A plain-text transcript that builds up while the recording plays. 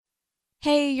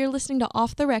Hey, you're listening to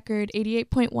Off the Record,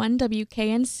 88.1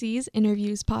 WKNC's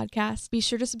Interviews podcast. Be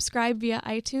sure to subscribe via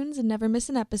iTunes and never miss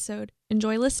an episode.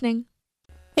 Enjoy listening.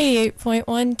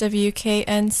 88.1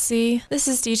 WKNC. This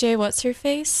is DJ What's Her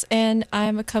Face, and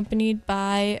I'm accompanied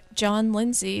by John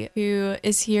Lindsay, who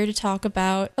is here to talk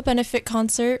about a benefit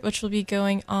concert, which will be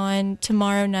going on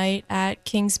tomorrow night at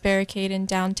King's Barricade in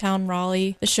downtown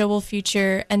Raleigh. The show will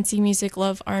feature NC Music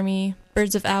Love Army,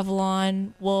 Birds of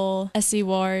Avalon, Wool, S.E.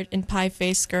 Ward, and Pie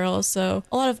Face Girls. So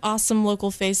a lot of awesome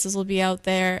local faces will be out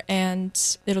there, and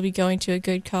it'll be going to a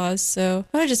good cause. So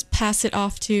I want to just pass it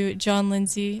off to John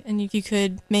Lindsay, and you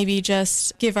could maybe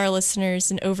just give our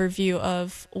listeners an overview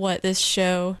of what this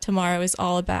show tomorrow is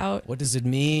all about. What does it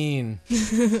mean?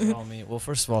 Well,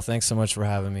 first of all, thanks so much for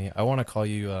having me. I want to call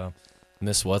you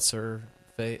Miss What's Her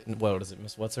Face. What is it?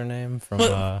 Miss What's Her Name from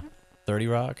 30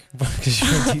 Rock? Because your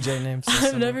DJ name.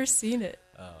 I've never seen it.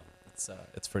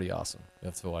 It's pretty awesome. You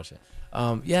have to watch it.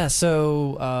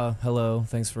 Hello.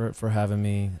 Thanks for having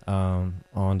me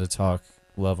on to talk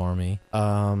Love Army.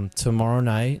 Tomorrow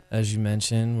night, as you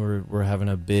mentioned, we're having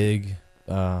a big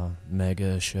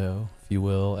mega show, if you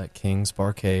will, at King's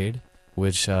Barricade,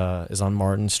 which is on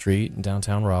Martin Street in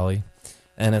downtown Raleigh.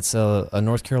 And it's a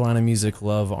North Carolina Music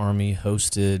Love Army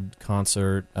hosted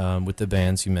concert with the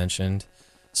bands you mentioned.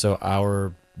 So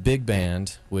our big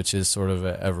band, which is sort of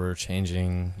an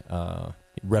ever-changing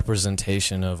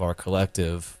representation of our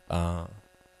collective,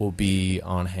 will be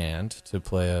on hand to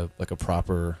play a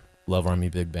proper Love Army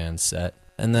big band set.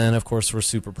 And then, of course, we're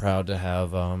super proud to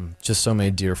have just so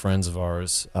many dear friends of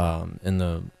ours in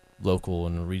the local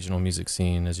and regional music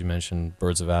scene. As you mentioned,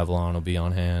 Birds of Avalon will be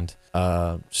on hand.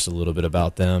 Just a little bit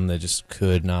about them. They just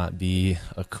could not be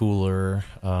a cooler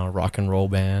rock and roll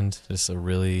band. Just a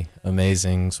really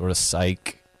amazing sort of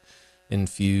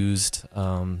psych-infused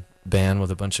band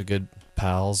with a bunch of good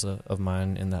pals of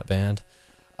mine in that band.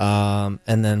 And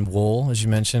then Wool, as you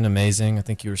mentioned, amazing. I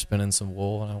think you were spinning some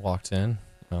wool when I walked in.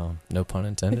 No pun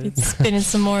intended. Spinning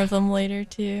some more of them later,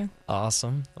 too.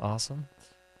 Awesome.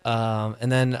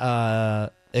 And then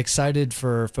excited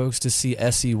for folks to see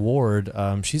S.E. Ward.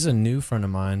 She's a new friend of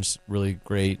mine, she's a really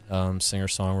great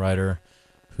singer-songwriter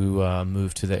who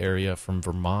moved to the area from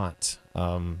Vermont.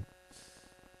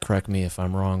 Correct me if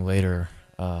I'm wrong later,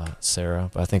 Sarah,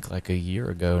 but I think like a year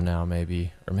ago now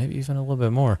maybe, or maybe even a little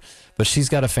bit more. But she's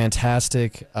got a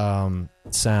fantastic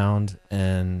sound,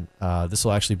 and this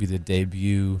will actually be the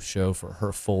debut show for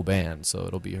her full band, so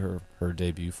it'll be her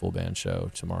debut full band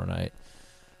show tomorrow night.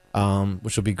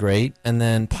 Which will be great. And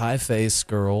then Pie Face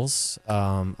Girls,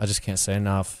 I just can't say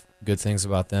enough good things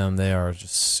about them. They are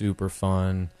just super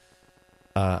fun.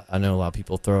 I know a lot of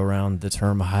people throw around the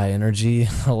term high energy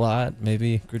a lot,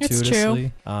 maybe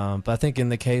gratuitously. But I think in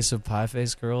the case of Pie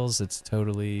Face Girls, it's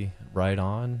totally right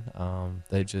on.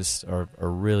 They just are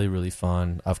really, really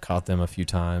fun. I've caught them a few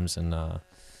times, and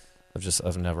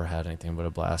I've never had anything but a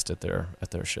blast at their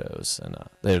shows. And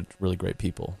they're really great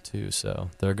people too.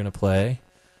 So they're gonna play.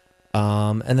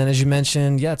 And then, as you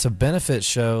mentioned, it's a benefit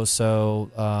show. So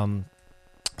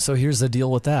here's the deal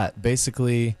with that.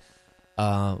 Basically,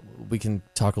 we can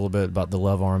talk a little bit about the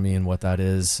Love Army and what that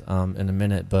is in a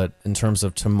minute. But in terms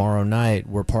of tomorrow night,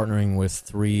 we're partnering with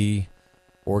 3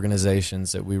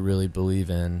 organizations that we really believe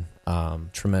in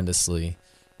tremendously,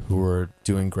 who are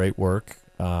doing great work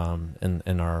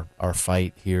in our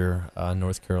fight here in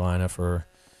North Carolina for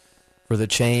the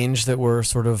change that we're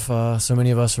sort of, so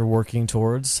many of us are working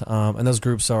towards. And those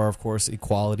groups are, of course,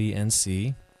 Equality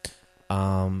NC,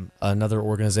 another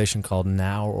organization called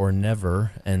Now or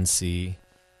Never NC,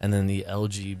 and then the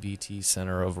LGBT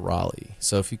Center of Raleigh.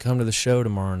 So if you come to the show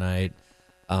tomorrow night,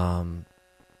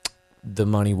 the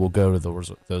money will go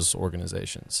to those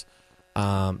organizations.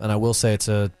 And I will say it's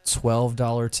a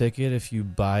 $12 ticket if you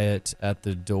buy it at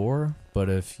the door, but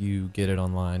if you get it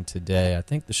online today, I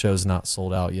think the show's not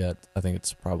sold out yet. I think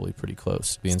it's probably pretty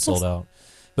close to being sold out.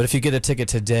 But if you get a ticket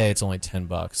today, it's only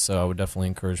 $10. So I would definitely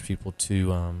encourage people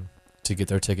to get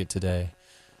their ticket today.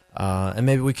 And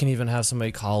maybe we can even have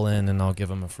somebody call in, and I'll give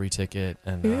them a free ticket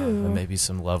and maybe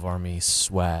some Love Army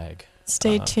swag.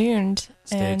 Stay tuned.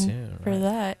 Stay tuned for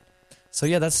that. So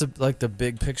yeah, that's the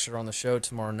big picture on the show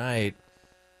tomorrow night.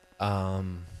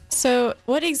 So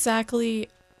what exactly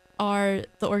are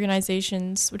the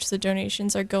organizations which the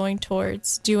donations are going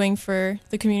towards doing for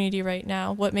the community right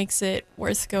now? What makes it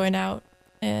worth going out?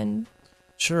 And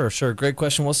Sure. Great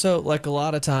question. Well, so like a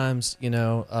lot of times,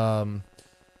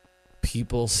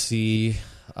 people see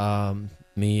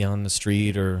me on the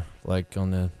street or like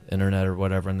on the internet or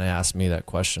whatever, and they ask me that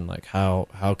question, like how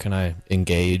can I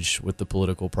engage with the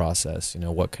political process?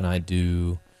 What can I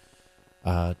do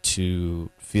to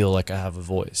feel like I have a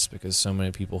voice, because so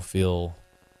many people feel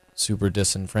super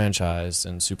disenfranchised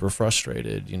and super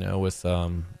frustrated, with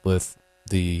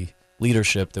the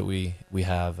leadership that we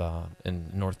have in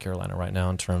North Carolina right now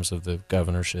in terms of the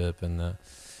governorship and the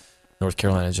North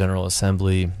Carolina General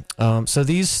Assembly. So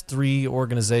these three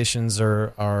organizations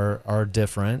are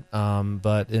different,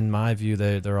 but in my view,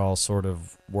 they're all sort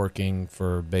of working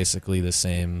for basically the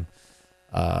same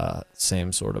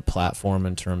sort of platform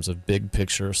in terms of big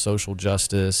picture social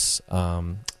justice.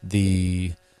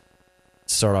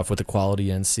 Start off with Equality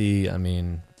NC. I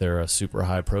mean, they're a super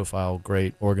high profile,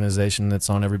 great organization that's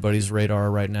on everybody's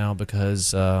radar right now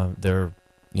because they're,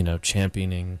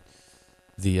 championing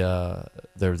they're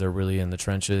really in the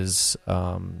trenches,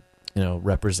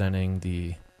 representing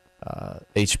the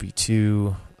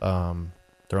HB2.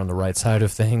 They're on the right side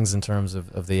of things in terms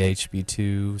of the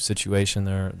HB2 situation.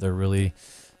 They're really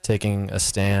taking a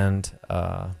stand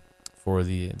for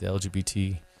the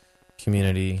LGBT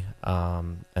community,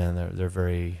 and they're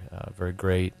very very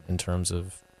great in terms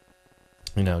of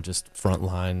just front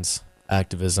lines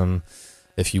activism.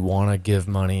 If you want to give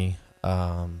money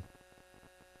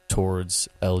towards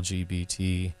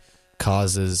LGBT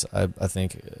causes, I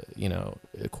think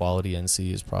Equality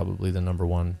NC is probably the number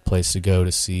one place to go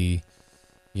to see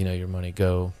your money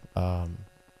go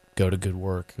to good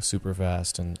work super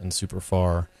fast and super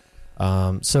far.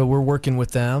 So we're working with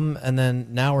them, and then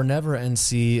Now or Never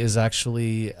NC is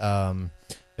actually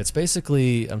it's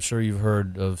basically, I'm sure you've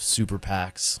heard of super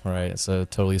PACs, right? It's a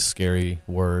totally scary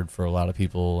word for a lot of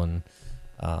people, and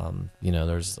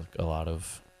there's a lot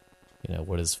of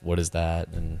what is that,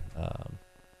 and a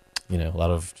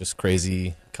lot of just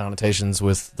crazy connotations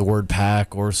with the word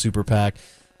PAC or super PAC.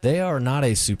 They are not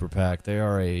a super PAC. They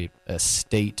are a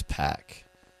state PAC,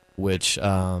 which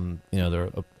they're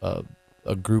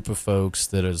a group of folks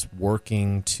that is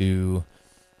working to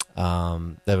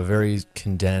they have a very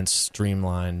condensed,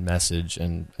 streamlined message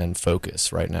and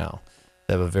focus right now.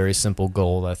 They have a very simple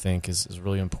goal that I think is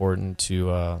really important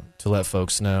to let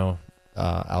folks know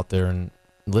out there and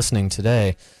listening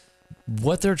today.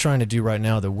 What they're trying to do right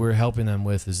now that we're helping them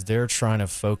with is they're trying to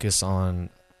focus on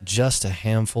just a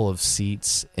handful of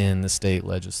seats in the state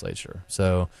legislature.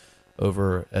 So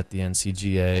over at the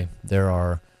NCGA, there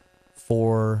are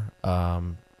 4,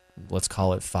 let's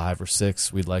call it 5 or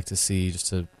 6 we'd like to see,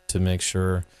 just to make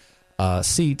sure,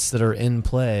 seats that are in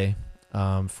play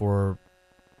for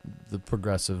the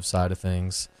progressive side of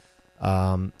things,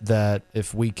 that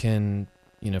if we can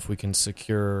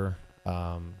secure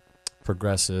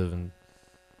progressive and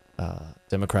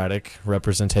democratic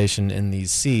representation in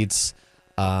these seats,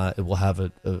 it will have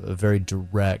a very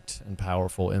direct and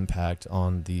powerful impact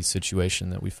on the situation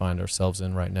that we find ourselves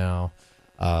in right now.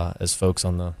 As folks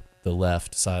on the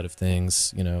left side of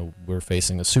things, we're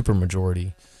facing a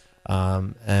supermajority,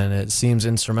 and it seems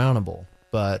insurmountable,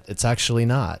 but it's actually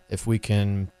not. If we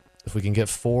can get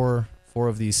four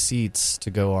of these seats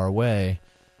to go our way,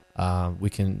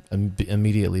 we can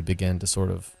immediately begin to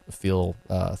sort of feel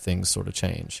things sort of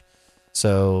change.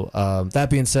 So that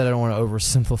being said, I don't want to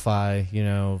oversimplify,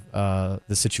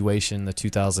 the situation. The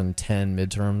 2010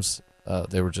 midterms,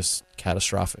 they were just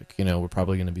catastrophic. We're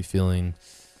probably going to be feeling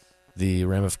the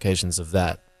ramifications of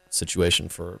that situation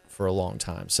for a long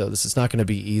time. So this is not going to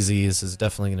be easy. This is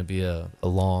definitely going to be a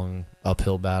long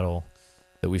uphill battle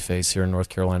that we face here in North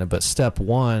Carolina. But step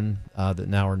one that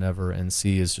Now or Never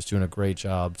NC is just doing a great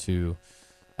job to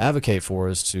advocate for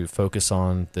is to focus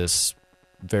on this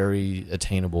very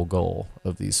attainable goal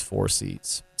of these 4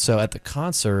 seats. So at the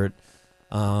concert,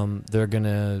 they're going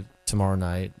to, tomorrow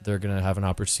night, they're going to have an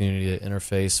opportunity to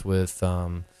interface with,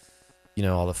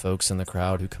 all the folks in the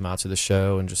crowd who come out to the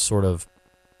show and just sort of,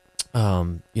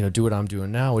 do what I'm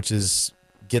doing now, which is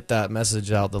get that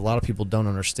message out that a lot of people don't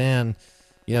understand.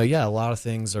 A lot of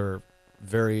things are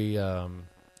very,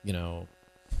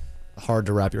 hard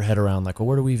to wrap your head around. Like, well,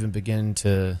 where do we even begin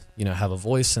to, have a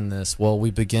voice in this? Well,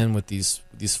 we begin with these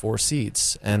 4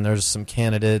 seats, and there's some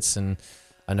candidates, and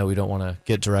I know we don't want to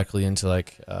get directly into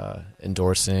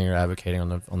endorsing or advocating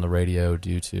on the radio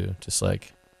due to just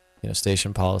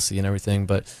station policy and everything,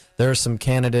 but there are some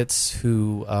candidates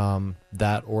who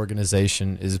that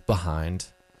organization is behind,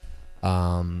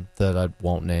 that I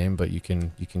won't name, but you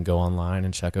can go online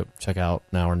and check out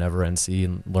Now or Never NC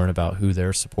and learn about who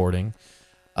they're supporting.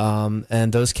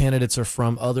 And those candidates are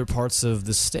from other parts of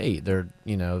the state. They're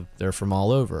from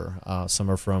all over. Some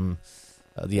are from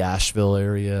the Asheville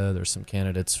area. There's some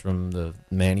candidates from the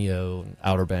Manteo and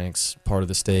Outer Banks part of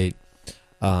the state,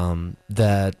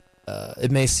 that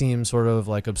it may seem sort of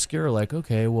obscure,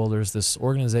 okay, well, there's this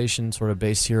organization sort of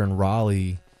based here in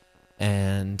Raleigh,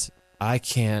 and I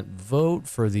can't vote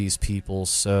for these people,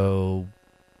 so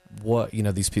what,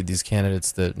 these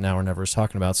candidates that Now or Never is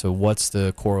talking about, so what's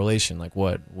the correlation? Like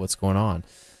what's going on?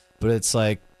 But it's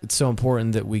like, it's so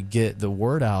important that we get the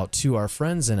word out to our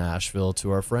friends in Asheville,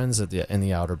 to our friends in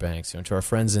the Outer Banks, to our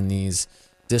friends in these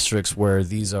districts where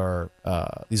these are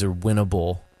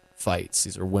winnable fights,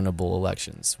 these are winnable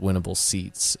elections, winnable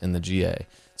seats in the GA.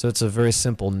 So it's a very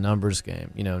simple numbers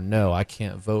game. No, I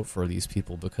can't vote for these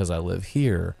people because I live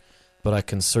here, but I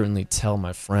can certainly tell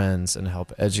my friends and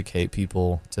help educate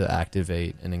people to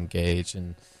activate and engage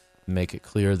and make it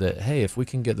clear that, hey, if we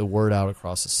can get the word out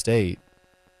across the state,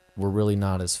 we're really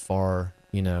not as far,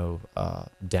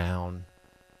 down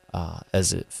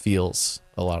as it feels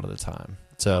a lot of the time.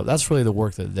 So that's really the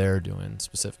work that they're doing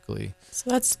specifically. So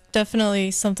that's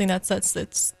definitely something that sets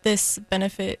this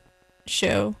benefit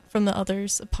show from the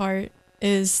others apart,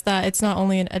 is that it's not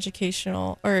only an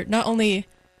educational, or not only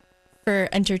for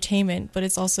entertainment, but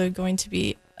it's also going to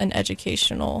be an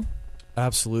educational.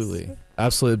 Absolutely.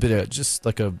 But just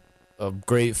like a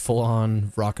great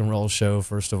full-on rock and roll show,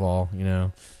 first of all,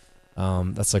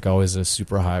 that's like always a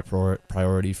super high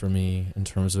priority for me in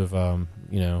terms of,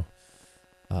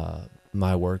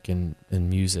 my work in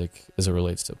music as it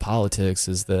relates to politics,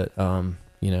 is that,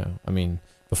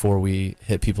 before we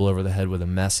hit people over the head with a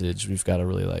message, we've got to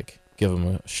really like give them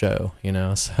a show,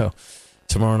 so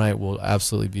tomorrow night will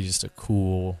absolutely be just a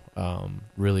cool,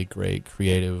 really great,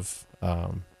 creative,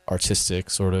 artistic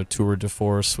sort of tour de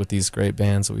force with these great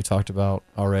bands that we talked about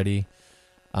already.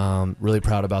 Really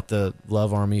proud about the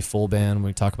Love Army full band.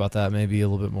 We talk about that maybe a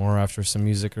little bit more after some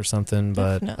music or something.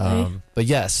 But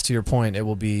yes, to your point, it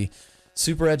will be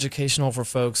super educational for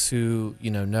folks who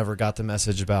never got the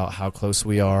message about how close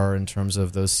we are in terms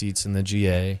of those seats in the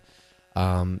GA.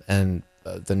 And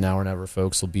the Now or Never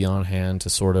folks will be on hand to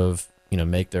sort of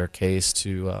make their case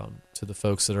to the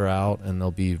folks that are out, and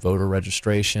there'll be voter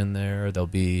registration there. There'll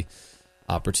be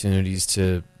opportunities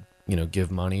to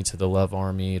give money to the Love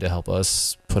Army to help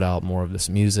us put out more of this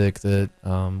music that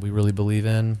we really believe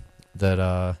in.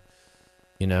 That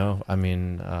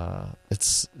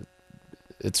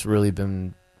it's really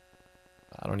been,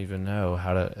 I don't even know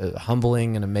how to,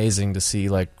 humbling and amazing to see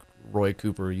like Roy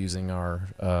Cooper using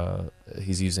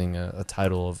he's using a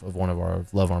title of one of our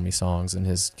Love Army songs in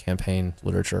his campaign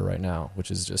literature right now, which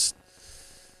is just,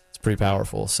 it's pretty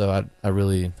powerful. So I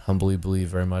really humbly believe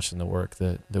very much in the work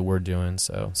that we're doing.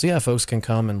 So yeah, folks can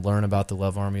come and learn about the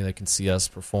Love Army. They can see us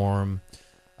perform.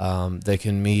 They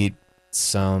can meet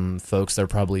some folks they're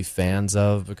probably fans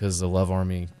of, because the Love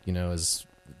Army,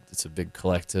 it's a big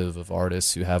collective of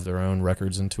artists who have their own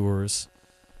records and tours.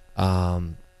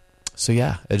 So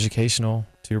yeah, educational,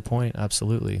 to your point,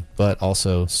 absolutely, but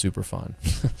also super fun.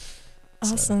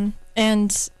 Awesome.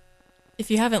 And if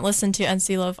you haven't listened to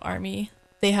NC Love Army,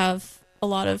 they have a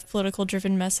lot of political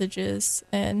driven messages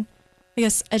and I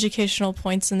guess educational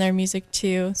points in their music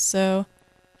too. So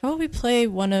how about we play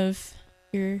one of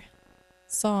your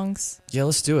songs? Yeah,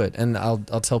 let's do it. And I'll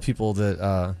tell people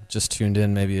that just tuned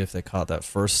in, maybe if they caught that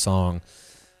first song,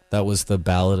 that was the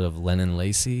Ballad of Lennon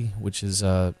Lacey, which is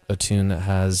a tune that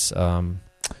has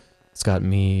it's got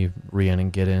me,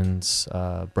 Rhiannon Giddens,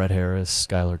 Brett Harris,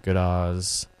 Skylar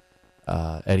Goodoz,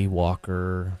 Eddie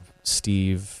Walker,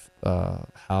 Steve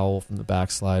Howell from the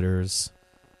Backsliders.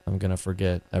 I'm gonna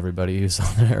forget everybody who's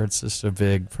on there. It's just a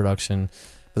big production.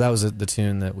 But that was the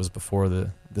tune that was before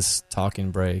this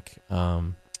talking break.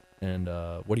 And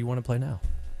what do you want to play now?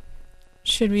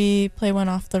 Should we play one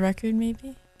off the record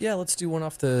maybe? Yeah, let's do one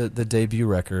off the debut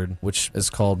record, which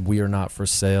is called We Are Not For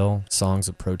Sale, Songs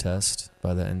of Protest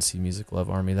by the NC Music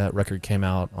Love Army. That record came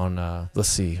out on,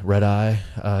 Red Eye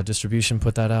Distribution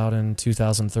put that out in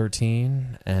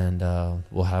 2013, and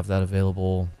we'll have that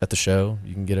available at the show.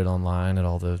 You can get it online at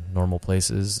all the normal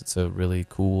places. It's a really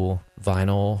cool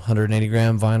vinyl,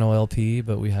 180-gram vinyl LP,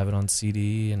 but we have it on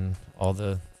CD and all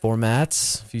the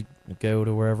formats. If you go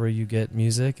to wherever you get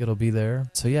music, it'll be there.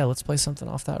 So yeah, let's play something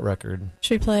off that record.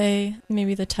 Should we play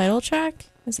maybe the title track?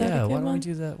 Is that a good why don't one? we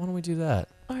do that? Why don't we do that?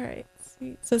 All right,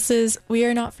 sweet. So this is We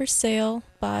Are Not For Sale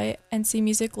by NC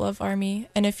Music Love Army.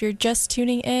 And if you're just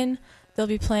tuning in, they'll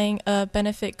be playing a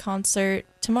benefit concert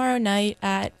tomorrow night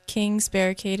at King's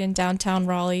Barricade in downtown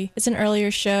Raleigh. It's an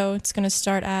earlier show. It's going to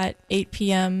start at 8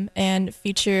 p.m. and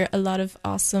feature a lot of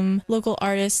awesome local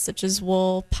artists such as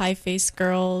Wool, Pie Face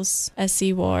Girls,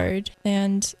 SC Ward,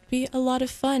 and be a lot of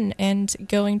fun and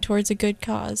going towards a good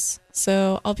cause.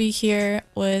 So I'll be here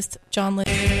with John Lynn.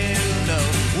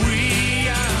 We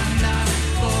are not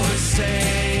for sale.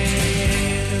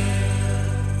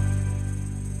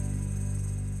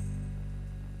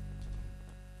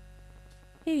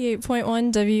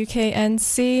 88.1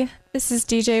 WKNC. This is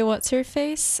DJ What's Her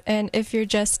Face, and if you're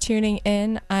just tuning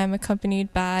in, I'm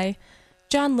accompanied by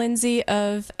John Lindsay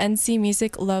of NC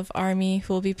Music Love Army,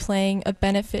 who will be playing a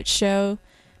benefit show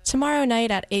tomorrow night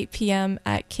at 8 p.m.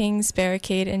 at King's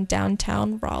Barricade in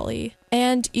downtown Raleigh.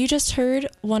 And you just heard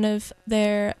one of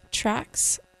their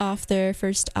tracks off their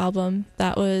first album.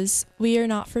 That was We Are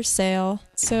Not For Sale.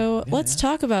 So let's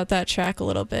talk about that track a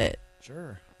little bit.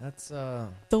 Sure. That's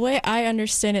The way I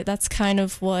understand it, that's kind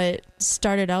of what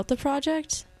started out the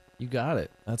project. you got it.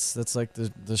 That's like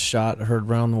the shot heard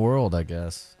around the world, I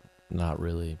guess. Not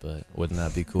really, but wouldn't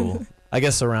that be cool? I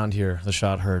guess around here, the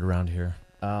shot heard around here.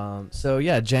 So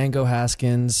yeah, Django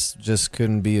Haskins just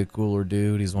couldn't be a cooler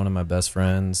dude. He's one of my best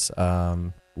friends.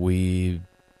 We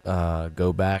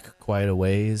go back quite a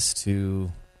ways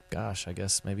to, gosh, I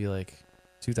guess maybe like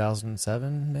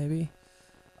 2007, maybe.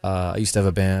 I used to have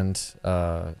a band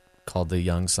called the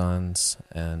Young Sons,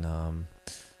 and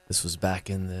this was back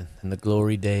in the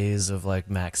glory days of like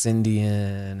Max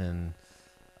Indian, and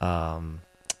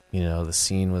the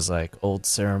scene was like Old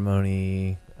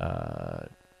Ceremony,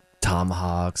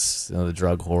 Tomahawks, the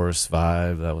Drug Horse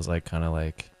vibe. That was like kind of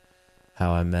like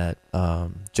how I met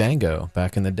Django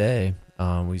back in the day.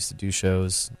 We used to do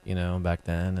shows, back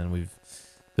then, and we've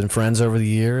been friends over the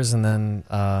years. And then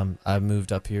I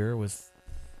moved up here with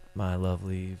my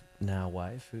lovely now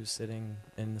wife, who's sitting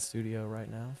in the studio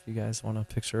right now. If you guys want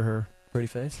to picture her pretty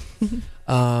face,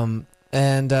 and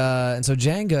so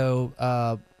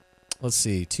Django, let's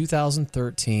see,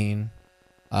 2013.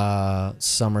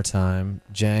 Summertime,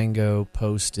 Django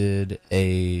posted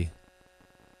a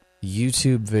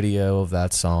YouTube video of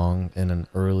that song in an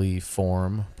early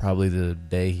form, probably the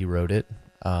day he wrote it,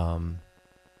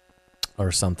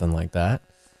 or something like that.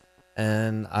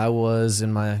 And I was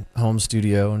in my home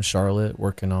studio in Charlotte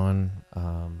working on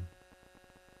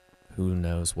who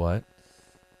knows what.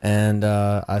 And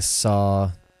I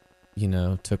saw,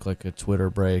 took like a Twitter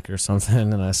break or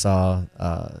something, and I saw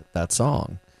that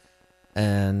song.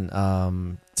 And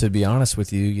to be honest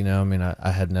with you,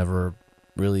 I had never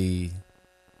really,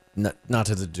 not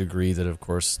to the degree that, of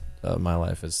course, my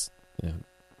life has,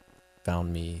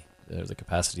 found me the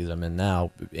capacity that I'm in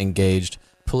now, engaged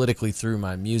politically through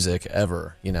my music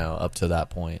ever, up to that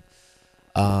point.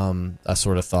 I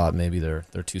sort of thought maybe they're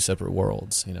two separate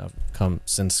worlds, come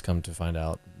to find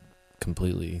out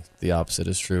completely the opposite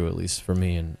is true, at least for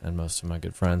me and most of my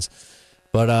good friends.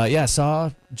 But I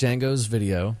saw Django's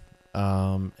video.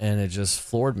 And it just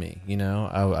floored me,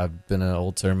 I've been an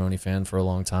Old Ceremony fan for a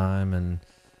long time, and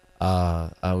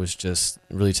I was just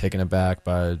really taken aback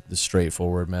by the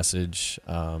straightforward message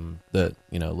that,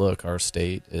 look, our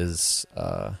state is,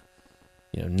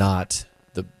 not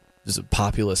there's a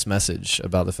populist message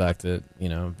about the fact that,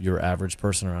 your average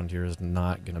person around here is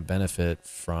not going to benefit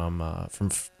from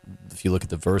if you look at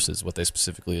the verses, what they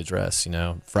specifically address,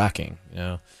 fracking,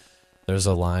 there's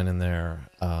a line in there,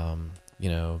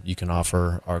 you can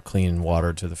offer our clean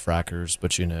water to the frackers,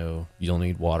 but you'll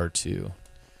need water too.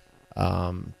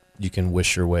 You can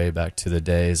wish your way back to the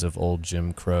days of old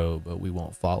Jim Crow, but we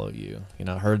won't follow you.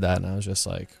 I heard that and I was just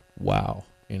like, wow,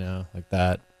 like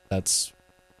that's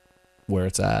where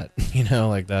it's at,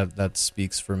 like that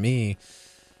speaks for me.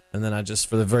 And then I just,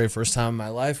 for the very first time in my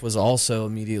life, was also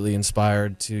immediately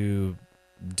inspired to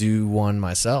do one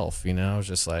myself. I was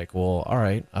just like, well, all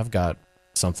right, I've got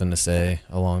something to say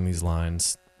along these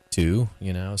lines too,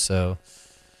 so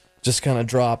just kind of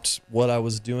dropped what I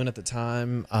was doing at the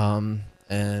time,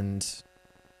 and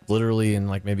literally in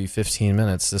like maybe 15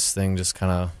 minutes this thing just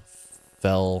kind of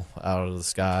fell out of the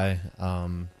sky.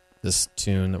 This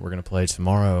tune that we're going to play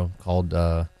tomorrow called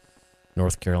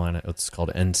North Carolina, it's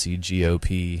called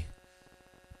NCGOP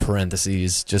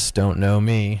parentheses just don't know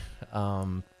me,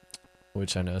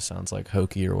 which I know sounds like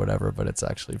hokey or whatever, but it's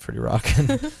actually pretty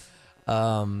rockin'.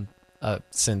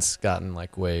 Since gotten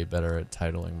like way better at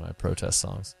titling my protest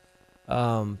songs.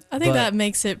 I think that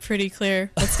makes it pretty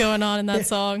clear what's going on in that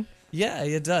song. Yeah,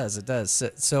 it does. It does.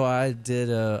 So I did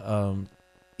a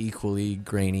equally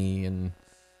grainy and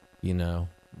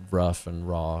rough and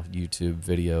raw YouTube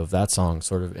video of that song,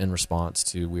 sort of in response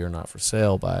to "We Are Not For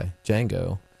Sale" by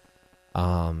Django.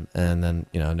 And then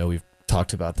I know we've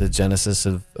talked about the genesis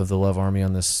of the Love Army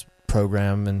on this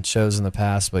program and shows in the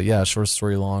past, but yeah, short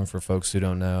story long for folks who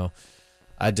don't know,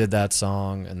 I did that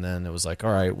song, and then it was like,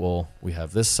 all right, well, we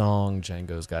have this song,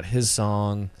 Django's got his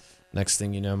song. Next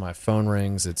thing you know, my phone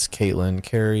rings. It's Caitlin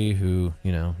Carey, who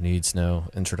needs no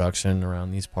introduction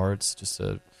around these parts, just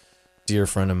a dear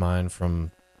friend of mine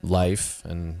from life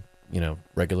and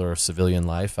regular civilian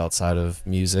life outside of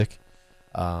music.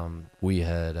 We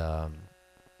had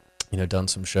done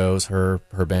some shows. Her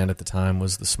band at the time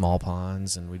was the Small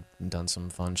Ponds, and we'd done some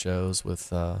fun shows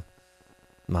with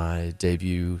my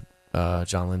debut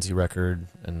John Lindsay record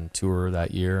and tour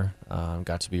that year.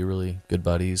 Got to be really good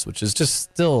buddies, which is just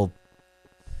still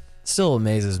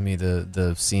amazes me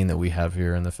the scene that we have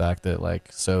here, and the fact that like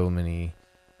so many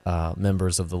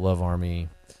members of the Love Army.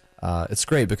 It's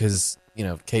great because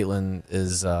Caitlin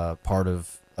is part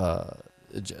of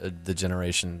the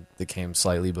generation that came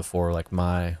slightly before like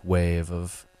my wave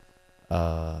of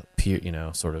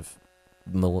peer, sort of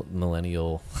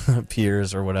millennial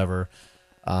peers or whatever.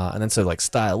 And then so like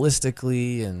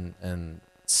stylistically and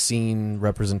scene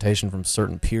representation from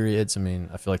certain periods. I mean,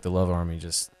 I feel like the Love Army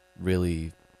just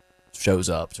really shows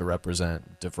up to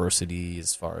represent diversity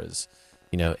as far as,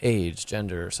 age,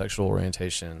 gender, sexual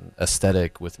orientation,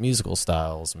 aesthetic with musical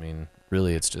styles. I mean,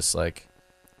 really it's just like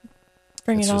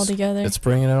Bring it all together. It's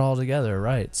bringing it all together,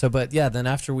 right? So, but yeah, then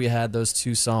after we had those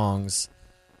two songs,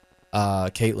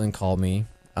 Caitlin called me,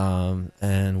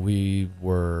 and we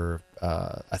were,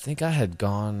 I think I had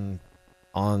gone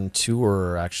on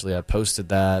tour, actually. I posted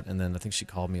that, and then I think she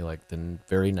called me like the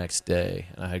very next day,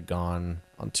 and I had gone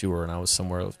on tour, and I was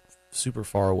somewhere super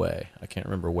far away. I can't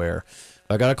remember where.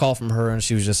 But I got a call from her, and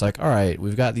she was just like, all right,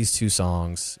 we've got these two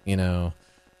songs,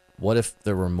 what if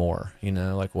there were more,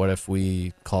 like what if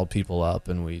we called people up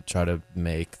and we try to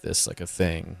make this like a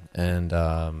thing? And,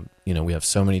 we have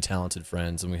so many talented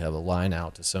friends, and we have a line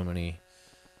out to so many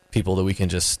people that we can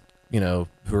just, who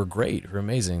are great, who are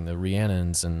amazing, the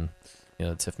Rhiannons and,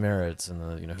 Tiff Merritt's and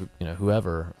the,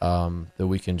 whoever, that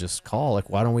we can just call,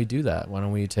 like, why don't we do that? Why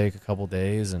don't we take a couple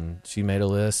days? And she made a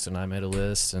list and I made a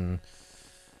list, and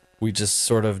we just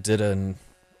sort of did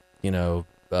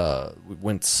we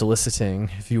went soliciting,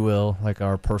 if you will, like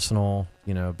our personal,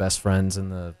 best friends in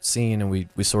the scene, and we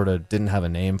sort of didn't have a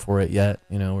name for it yet.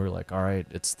 We were like, all right,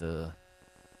 it's the,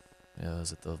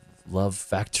 is it the Love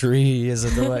Factory? Is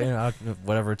it the,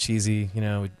 whatever cheesy,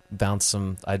 we bounced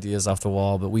some ideas off the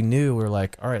wall, but we knew, we were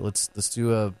like, all right, let's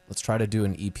try to do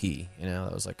an EP.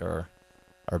 That was like our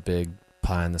big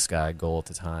pie in the sky goal at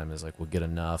the time, is like, we'll get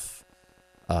enough,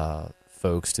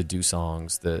 folks to do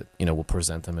songs that we'll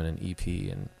present them in an EP.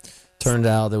 And turned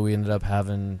out that we ended up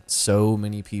having so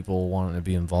many people wanting to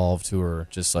be involved who are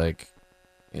just like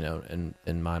in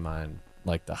my mind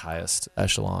like the highest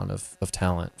echelon of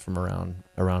talent from around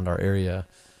our area,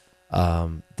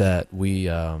 that we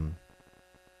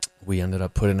ended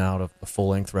up putting out a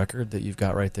full-length record that you've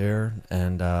got right there.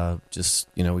 And just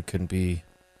we couldn't be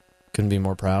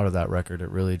more proud of that record. It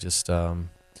really just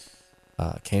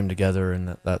came together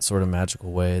in that sort of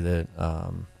magical way that,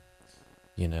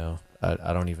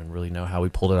 I don't even really know how we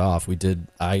pulled it off. We did.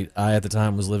 I at the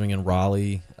time was living in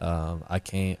Raleigh.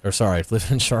 Living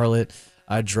in Charlotte.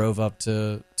 I drove up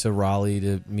to Raleigh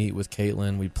to meet with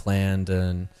Caitlin. We planned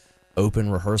an open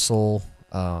rehearsal,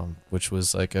 which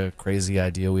was like a crazy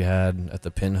idea we had at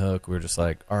the Pinhook. We were just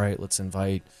like, all right, let's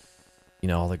invite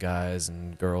all the guys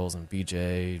and girls and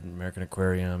BJ, American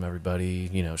Aquarium, everybody,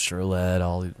 Shirlette,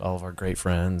 all of our great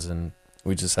friends. And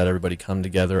we just had everybody come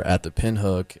together at the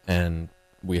Pinhook, and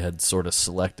we had sort of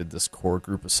selected this core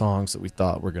group of songs that we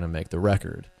thought were going to make the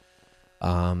record.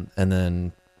 And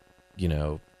then,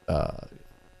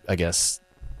 I guess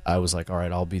I was like, all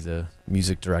right, I'll be the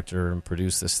music director and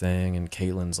produce this thing. And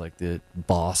Caitlin's like the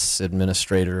boss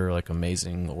administrator, like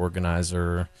amazing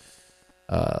organizer,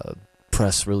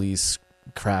 press release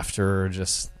crafter,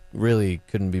 just really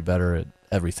couldn't be better at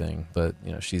everything. But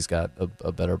she's got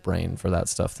a better brain for that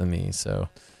stuff than me. So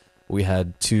we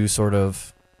had two sort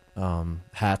of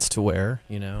hats to wear.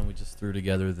 We just threw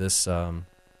together this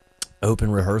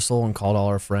open rehearsal and called all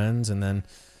our friends, and then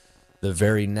the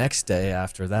very next day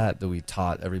after that we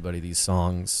taught everybody these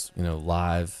songs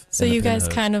live. So you guys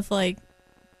kind of like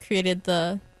created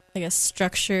the, I guess,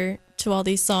 structure to all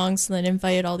these songs, and then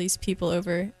invited all these people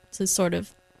over to sort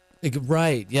of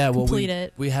right, yeah. Well,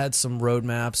 it. We had some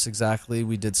roadmaps, exactly.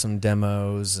 We did some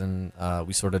demos, and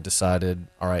we sort of decided,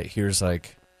 all right, here's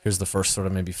the first sort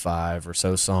of maybe 5 or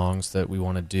so songs that we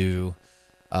want to do.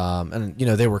 And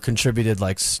they were contributed,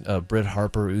 like Britt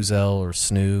Harper Uzel, or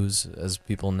Snooze as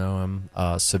people know him,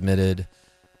 submitted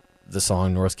the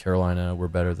song North Carolina, We're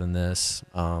Better Than This,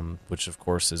 which of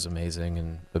course is amazing.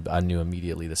 And I knew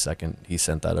immediately the second he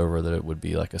sent that over that it would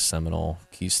be like a seminal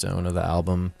keystone of the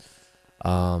album.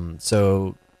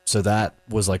 So that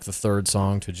was like the third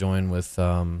song to join with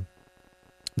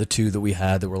the two that we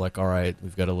had that were like, all right,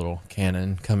 we've got a little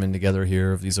canon coming together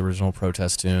here of these original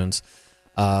protest tunes.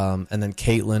 And then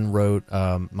Caitlin wrote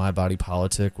My Body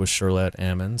Politic with Shirlette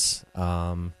Ammons.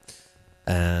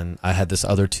 And I had this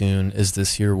other tune, Is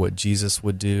This Here What Jesus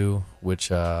Would Do,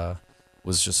 which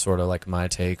was just sort of like my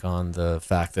take on the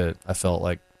fact that I felt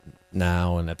like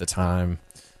now and at the time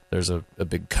there's a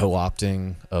big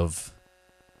co-opting of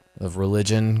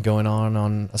religion going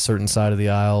on a certain side of the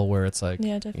aisle, where it's like,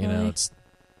 Yeah, definitely. you know,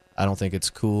 I don't think it's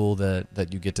cool that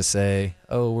you get to say,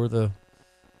 oh, we're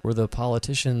the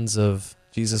politicians of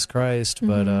Jesus Christ,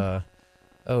 but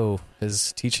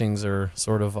his teachings are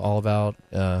sort of all about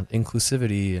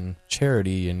inclusivity and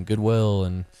charity and goodwill,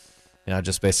 and I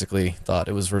just basically thought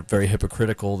it was very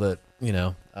hypocritical that,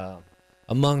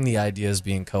 among the ideas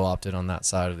being co-opted on that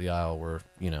side of the aisle were,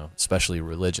 especially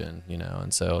religion,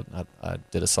 and so I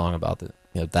did a song about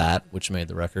that, which made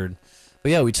the record.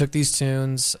 But yeah, we took these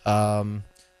tunes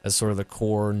as sort of the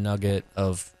core nugget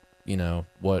of,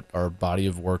 what our body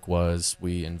of work was.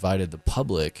 We invited the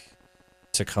public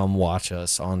to come watch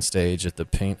us on stage at the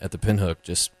Pinhook,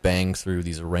 just bang through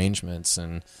these arrangements,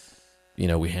 and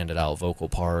we handed out vocal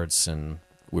parts, and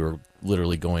we were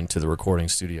literally going to the recording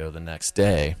studio the next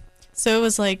day. So it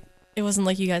wasn't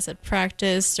like you guys had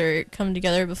practiced or come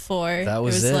together before. That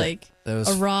was it. it. Was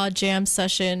like a raw jam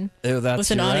session with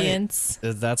an audience.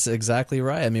 That's exactly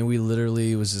right. I mean, we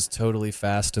literally was just totally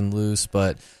fast and loose,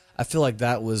 but I feel like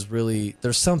that was really,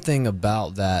 there's something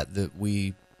about that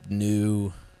we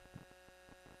knew,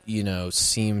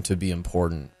 seemed to be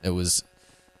important. It was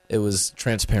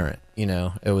transparent, we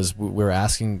knew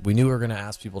we were going to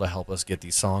ask people to help us get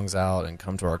these songs out and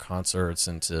come to our concerts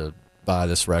and to buy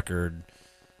this record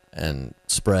and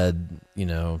spread,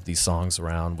 these songs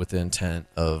around with the intent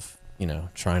of,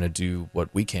 trying to do what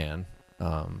we can,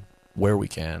 where we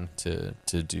can to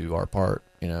do our part,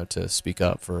 to speak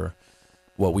up for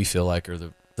what we feel like are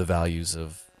the values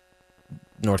of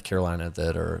North Carolina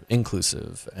that are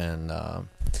inclusive.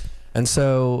 And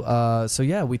so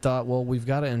yeah, we thought, well, we've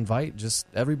got to invite just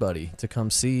everybody to come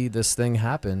see this thing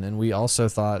happen. And we also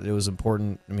thought it was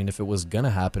important. I mean, if it was going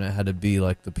to happen, it had to be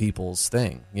like the people's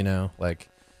thing, like,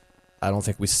 I don't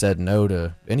think we said no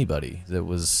to anybody that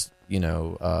was,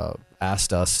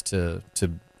 asked us to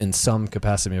in some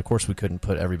capacity. I mean, of course we couldn't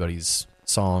put everybody's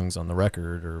songs on the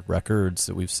record or records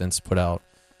that we've since put out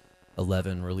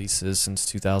 11 releases since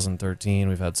 2013.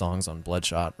 We've had songs on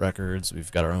Bloodshot Records.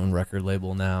 We've got our own record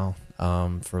label now,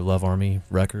 for Love Army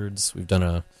Records. We've done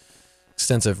a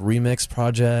extensive remix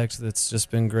project that's just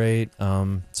been great.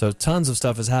 So tons of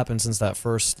stuff has happened since that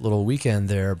first little weekend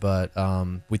there, but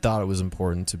we thought it was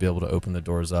important to be able to open the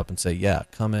doors up and say, yeah,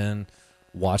 come in,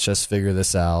 watch us figure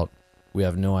this out. We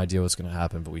have no idea what's going to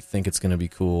happen, but we think it's going to be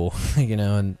cool,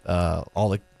 and all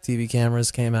the TV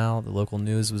cameras came out. The local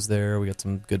news was there. We got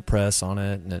some good press on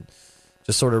it, and it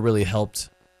just sort of really helped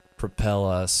propel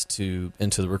us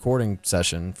into the recording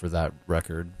session for that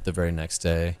record the very next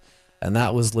day. And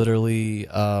that was literally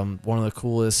one of the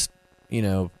coolest,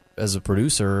 as a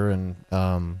producer, and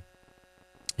I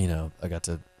got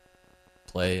to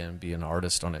play and be an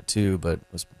artist on it too,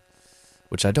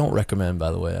 which I don't recommend,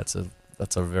 by the way. That's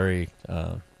a very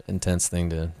intense thing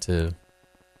to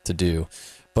do.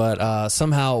 But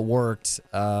somehow it worked.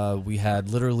 We had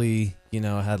literally,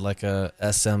 had like a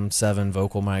SM7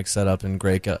 vocal mic set up in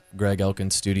Greg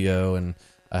Elkin's studio, and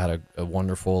I had a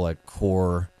wonderful like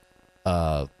core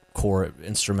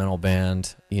instrumental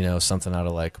band, something out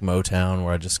of like Motown,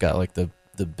 where I just got like the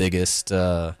biggest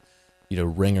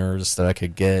ringers that I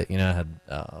could get. I had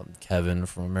Kevin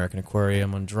from American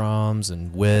Aquarium on drums,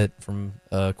 and Whit from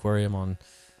Aquarium on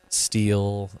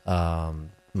steel.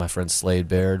 My friend Slade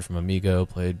Baird from Amigo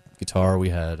played guitar. We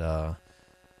had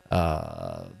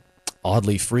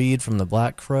Audley Freed from the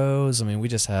Black Crows. I mean, we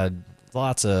just had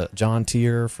lots of John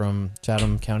Tier from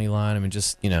Chatham County Line. I mean,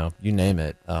 just, you name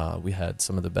it. We had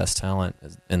some of the best talent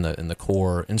in the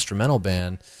core instrumental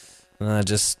band. And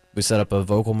then we set up a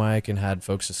vocal mic and had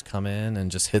folks just come in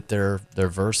and just hit their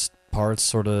verse parts,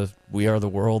 sort of We Are the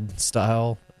World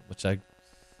style, which I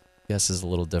guess is a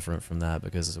little different from that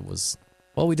because it was,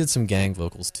 well, we did some gang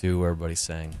vocals too, where everybody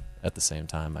sang at the same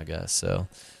time, I guess. So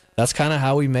that's kind of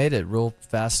how we made it, real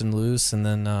fast and loose, and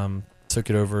then took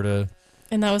it over to...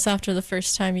 And that was after the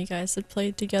first time you guys had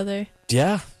played together.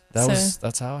 Yeah,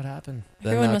 that's how it happened.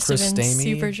 Everyone then, must Chris have been Stamey,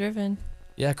 super driven.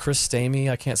 Yeah, Chris Stamey,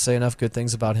 I can't say enough good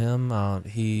things about him.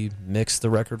 He mixed the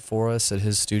record for us at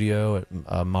his studio, at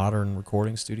a modern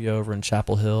recording studio over in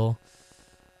Chapel Hill.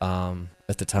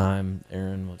 At the time,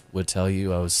 Aaron would tell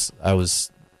you, I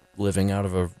was living out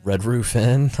of a Red Roof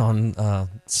Inn on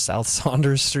South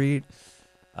Saunders Street.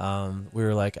 We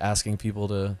were like asking people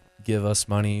to give us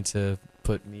money to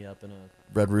put me up in a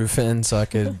Red Roof Inn so I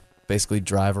could basically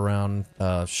drive around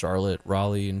Charlotte,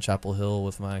 Raleigh, and Chapel Hill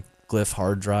with my Glyph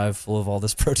hard drive full of all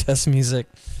this protest music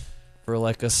for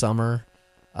like a summer.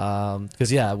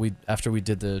 Because after we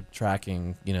did the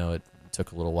tracking,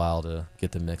 took a little while to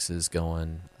get the mixes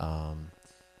going.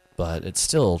 But it's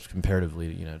still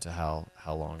comparatively, to how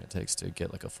long it takes to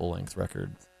get like a full length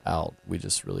record out. We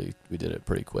did it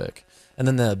pretty quick. And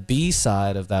then the B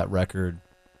side of that record,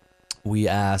 we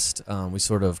asked, we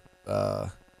sort of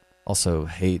also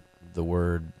hate the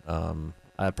word.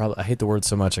 I hate the word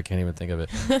so much I can't even think of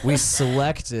it. We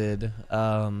selected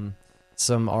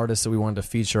some artists that we wanted to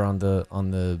feature on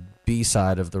the B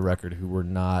side of the record who were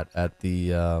not at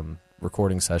the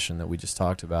recording session that we just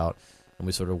talked about, and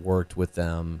we sort of worked with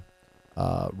them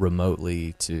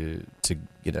remotely to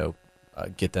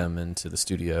get them into the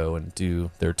studio and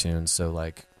do their tunes. So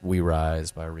like We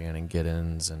Rise by Rhiannon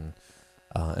Giddens and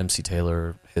MC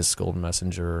Taylor, his Golden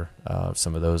Messenger,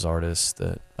 some of those artists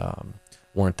that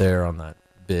weren't there on that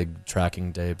big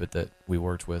tracking day, but that we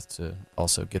worked with to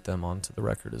also get them onto the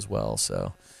record as well.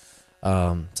 So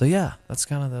yeah, that's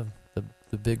kind of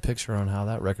the big picture on how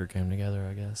that record came together,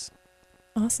 I guess.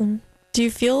 Awesome. Do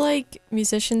you feel like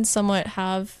musicians somewhat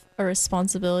have a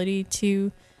responsibility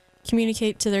to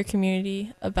communicate to their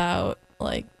community about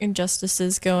like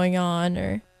injustices going on,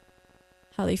 or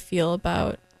how they feel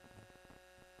about,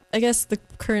 I guess, the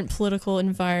current political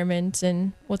environment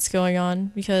and what's going on?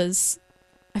 Because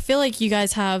I feel like you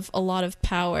guys have a lot of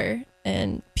power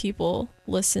and people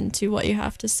listen to what you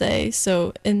have to say.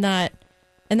 So in that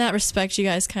respect, you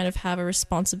guys kind of have a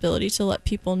responsibility to let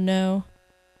people know.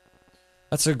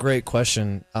 That's a great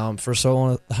question. First of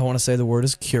all, I want to say the word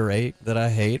is curate that I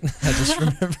hate. I just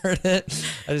remembered it.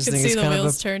 I just think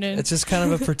it's just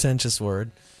kind of a pretentious word.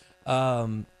 I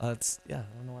don't know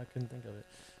why I couldn't think of it.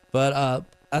 But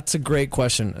that's a great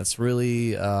question. It's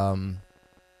really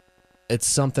it's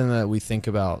something that we think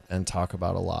about and talk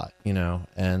about a lot,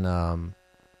 And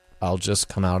I'll just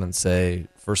come out and say,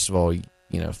 first of all,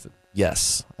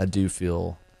 yes, I do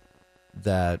feel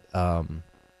that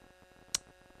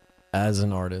as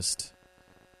an artist,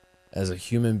 as a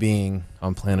human being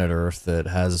on planet Earth that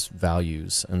has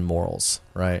values and morals,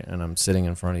 right? And I'm sitting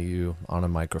in front of you on a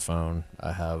microphone.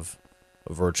 I have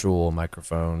a virtual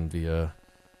microphone via,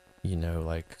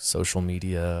 like social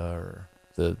media or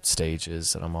the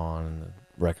stages that I'm on and the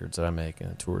records that I make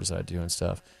and the tours that I do and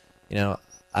stuff.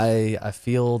 I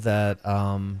feel that,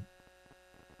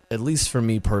 at least for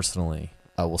me personally,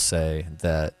 I will say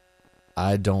that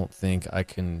I don't think I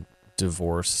can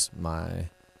divorce my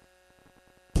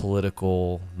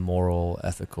political, moral,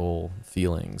 ethical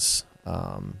feelings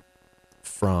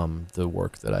from the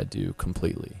work that I do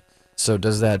completely. So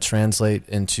does that translate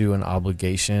into an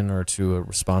obligation or to a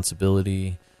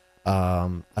responsibility?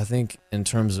 I think in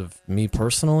terms of me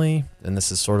personally, and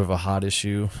this is sort of a hot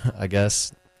issue, I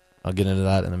guess, I'll get into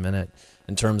that in a minute,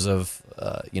 in terms of,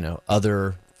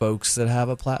 other folks that have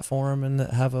a platform and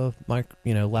that have a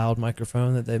loud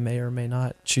microphone that they may or may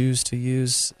not choose to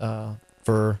use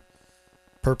for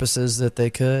purposes that they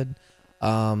could.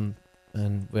 And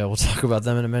we'll talk about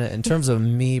them in a minute. In terms of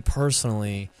me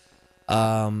personally,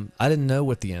 I didn't know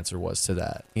what the answer was to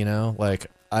that. Like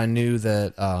I knew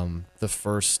that the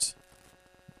first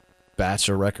batch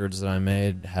of records that I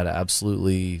made had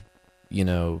absolutely,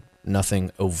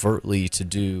 nothing overtly to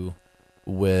do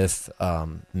with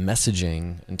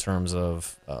messaging in terms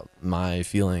of my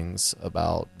feelings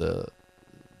about the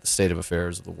state of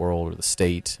affairs of the world or the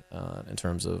state in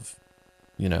terms of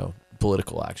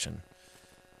political action.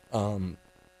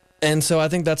 And so I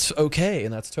think that's okay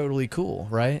and that's totally cool,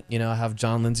 right? I have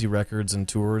John Lindsay records and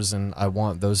tours, and I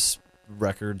want those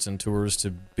records and tours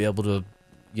to be able to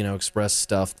express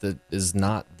stuff that is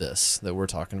not this that we're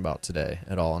talking about today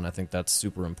at all. And I think that's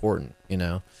super important,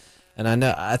 And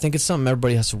I think it's something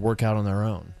everybody has to work out on their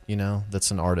own, that's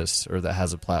an artist or that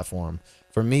has a platform.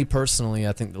 For me personally,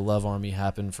 I think the Love Army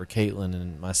happened for Caitlin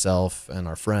and myself and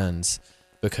our friends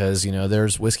because,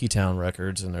 there's Whiskey Town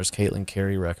records and there's Caitlin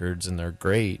Carey records and they're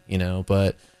great,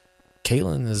 but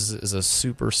Caitlin is a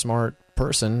super smart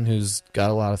person who's got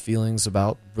a lot of feelings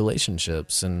about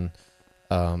relationships and,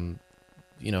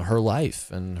 her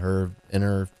life and her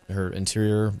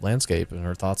interior landscape and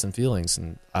her thoughts and feelings.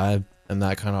 And I am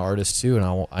that kind of artist too.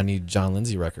 And I need John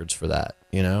Lindsay records for that,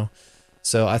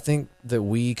 So I think that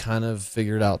we kind of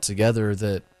figured out together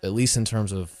that at least in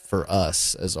terms of for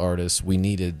us as artists, we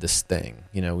needed this thing,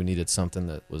 we needed something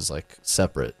that was like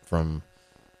separate from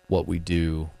what we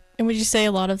do. And would you say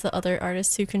a lot of the other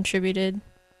artists who contributed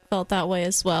felt that way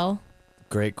as well?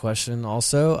 Great question.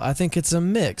 Also, I think it's a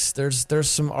mix. There's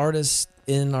some artists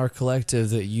in our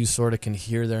collective that you sort of can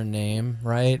hear their name,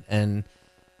 right? And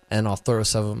I'll throw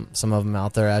some of them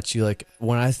out there at you. Like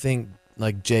when I think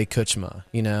like Jay Kutchma,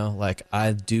 like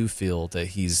I do feel that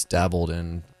he's dabbled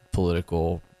in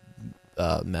political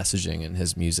messaging in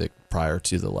his music prior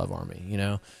to the Love Army. You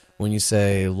know, when you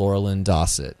say Laura Lynn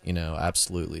Dossett, you know,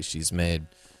 absolutely, she's made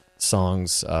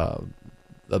songs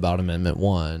about Amendment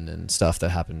 1 and stuff that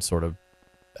happened sort of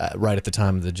right at the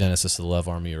time of the genesis of the Love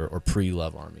Army or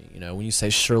pre-Love Army. You know, when you say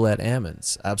Shirlette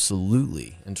Ammons,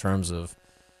 absolutely, in terms of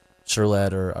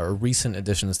Shirlette or recent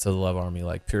additions to the Love Army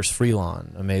like Pierce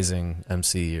Freelon, amazing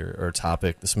MC, or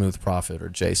Topic, The Smooth Prophet, or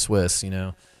Jay Swiss, you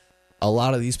know, a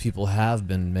lot of these people have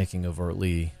been making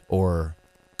overtly or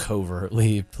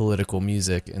covertly political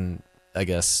music, and I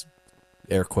guess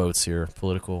air quotes here,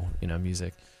 political, you know,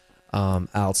 music,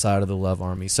 outside of the Love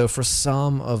Army. So for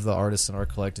some of the artists in our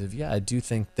collective, yeah, I do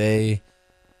think they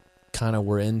kind of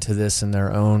were into this in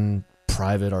their own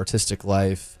private artistic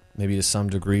life, maybe to some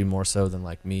degree more so than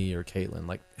like me or Caitlin,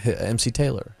 like MC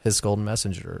Taylor, His Golden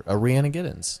Messenger, Rhiannon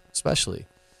Giddens, especially.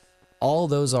 All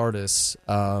those artists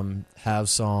have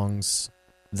songs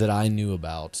that I knew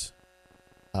about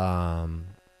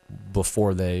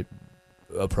before they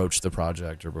approached the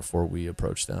project or before we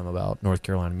approached them about North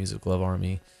Carolina Music Love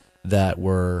Army, that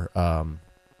were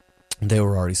they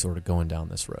were already sort of going down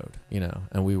this road, you know,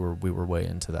 and we were way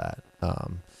into that.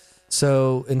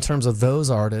 So in terms of those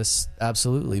artists,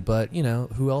 absolutely. But, you know,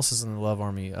 who else is in the Love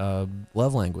Army?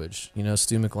 Love Language, you know,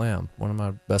 Stu McLam, one of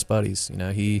my best buddies. You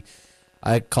know,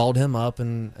 I called him up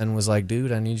and was like,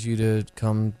 dude, I need you to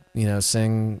come, you know,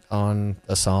 sing on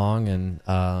a song.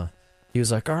 And he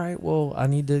was like, all right, well, I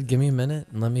need to give me a minute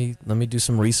and let me do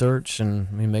some research and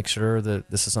let me make sure that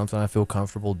this is something I feel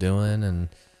comfortable doing. And,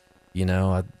 you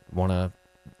know, I want to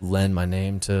lend my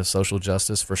name to social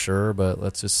justice for sure, but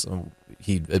let's just,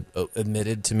 he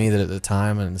admitted to me that at the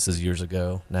time, and this is years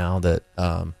ago now, that,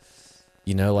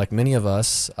 you know, like many of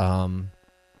us,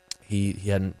 he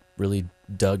hadn't really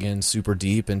dug in super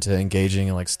deep into engaging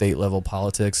in like state level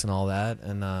politics and all that.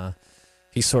 And,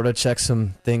 he sort of checked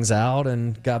some things out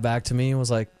and got back to me and was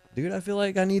like, dude, I feel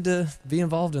like I need to be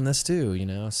involved in this too, you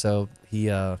know? So he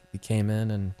came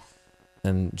in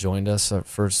and joined us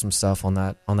for some stuff on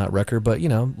that record. But, you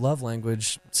know, Love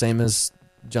Language, same as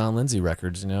John Lindsay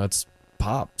records, you know, it's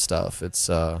pop stuff. It's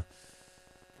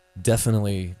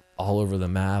definitely all over the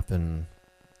map and,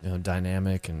 you know,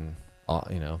 dynamic and,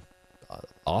 you know,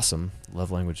 awesome. Love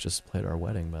Language just played our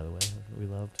wedding, by the way. We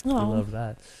loved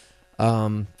that.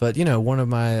 But, you know, one of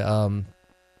my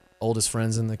oldest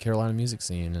friends in the Carolina music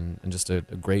scene and just a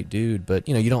great dude. But,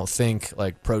 you know, you don't think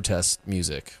like protest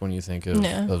music when you think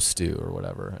of Stu or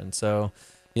whatever. And so,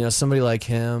 you know, somebody like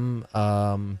him,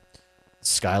 Skylar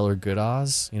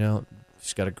Goodoz, you know,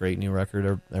 she's got a great new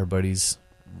record everybody's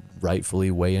rightfully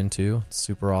way into. It's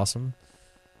super awesome.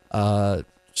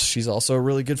 She's also a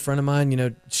really good friend of mine. You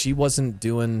know, she wasn't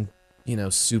doing, you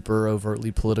know, super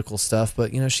overtly political stuff,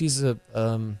 but, you know, she's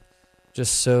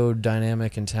just so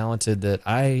dynamic and talented that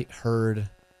I heard,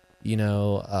 you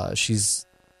know,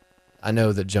 I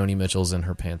know that Joni Mitchell's in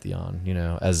her pantheon, you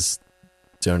know, as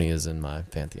Joni is in my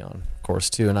pantheon, of course,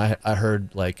 too. And I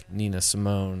heard like Nina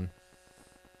Simone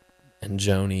and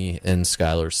Joni in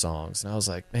Skylar's songs. And I was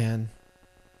like, man,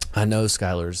 I know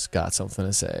Skylar's got something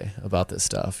to say about this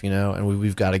stuff, you know, and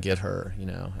we've got to get her, you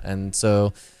know. And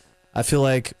so I feel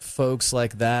like folks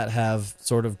like that have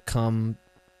sort of come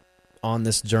on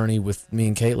this journey with me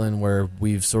and Caitlin, where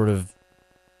we've sort of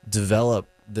developed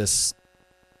this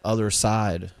other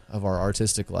side of our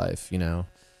artistic life, you know,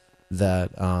 that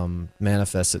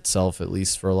manifests itself, at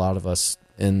least for a lot of us,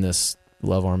 in this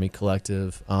Love Army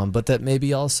collective, but that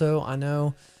maybe also, I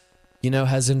know, you know,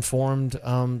 has informed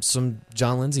some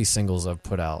John Lindsay singles I've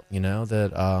put out, you know,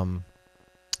 that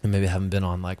maybe haven't been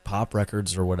on like pop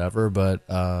records or whatever, but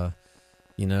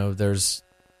you know, there's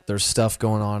stuff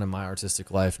going on in my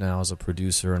artistic life now as a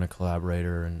producer and a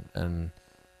collaborator and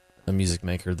a music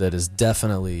maker that is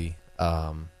definitely,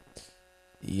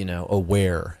 you know,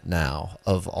 aware now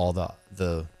of all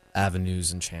the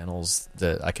avenues and channels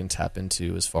that I can tap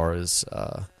into as far as,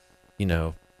 you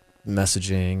know,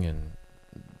 messaging and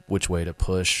which way to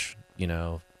push, you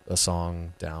know, a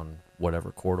song down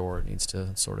whatever corridor it needs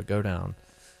to sort of go down.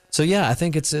 So yeah, I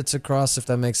think it's across, if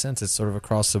that makes sense, it's sort of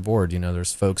across the board. You know,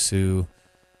 there's folks who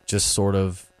just sort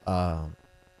of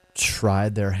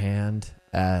tried their hand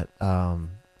at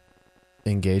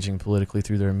engaging politically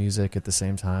through their music at the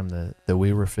same time that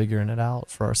we were figuring it out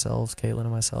for ourselves, Caitlin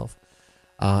and myself.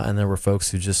 And there were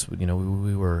folks who just, you know,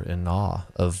 we were in awe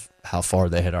of how far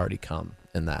they had already come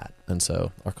in that. And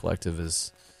so our collective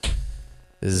is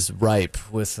ripe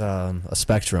with a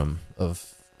spectrum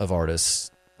of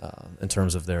artists in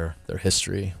terms of their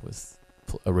history with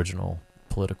original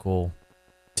political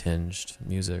tinged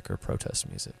music or protest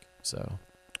music. So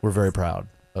we're very proud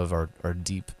of our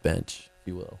deep bench, if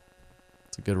you will.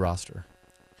 It's a good roster.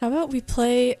 How about we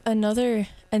play another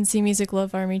NC Music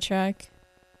Love Army track?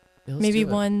 Yeah, let's Maybe do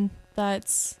it. one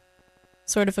that's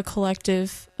sort of a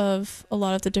collective of a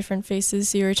lot of the different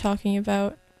faces you were talking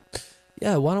about.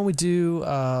 Yeah, why don't we do,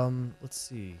 let's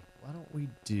see, why don't we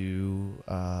do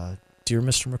Dear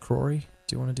Mr. McCrory?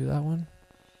 Do you want to do that one?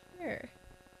 Sure.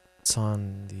 It's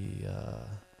on the,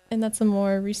 And that's a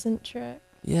more recent track.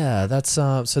 yeah, that's,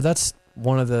 so that's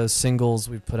one of the singles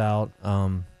we've put out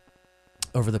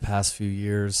over the past few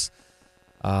years.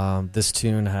 This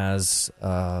tune has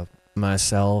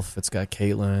myself, it's got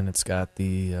Caitlin, it's got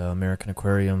the American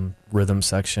Aquarium rhythm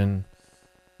section,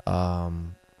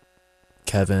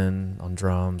 Kevin on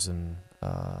drums, and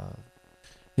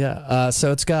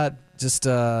so it's got just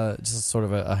sort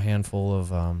of a handful of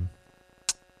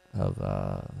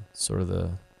sort of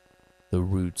the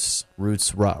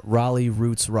Raleigh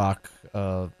roots rock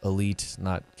elite,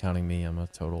 not counting me. I'm a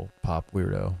total pop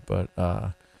weirdo, but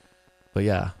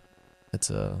yeah, it's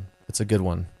a good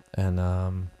one,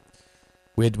 and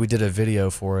we did a video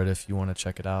for it. If you want to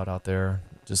check it out there,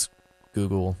 just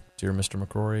Google Dear Mr.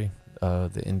 McCrory.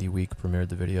 The Indie Week premiered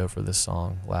the video for this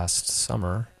song last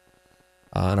summer,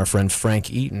 and our friend Frank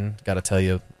Eaton, got to tell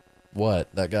you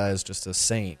what, that guy is just a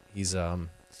saint. He's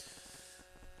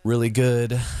really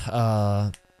good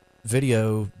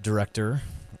video director,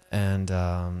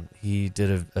 and he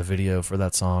did a video for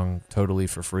that song totally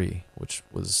for free, which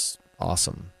was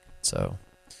awesome. So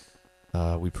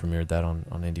we premiered that on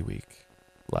Indie Week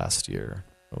last year.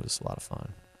 It was a lot of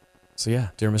fun. So yeah,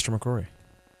 Dear Mr. McCrory.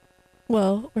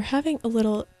 Well, we're having a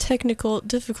little technical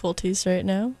difficulties right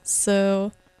now,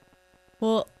 so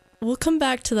we'll come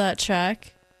back to that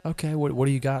track. Okay, what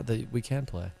do you got that we can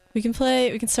play? We can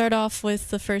start off with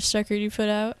the first record you put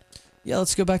out. Yeah,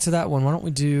 let's go back to that one. Why don't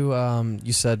we do,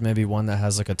 you said maybe one that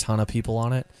has like a ton of people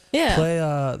on it? Yeah. Play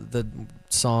the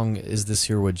song, Is This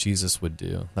Here What Jesus Would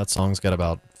Do? That song's got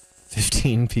about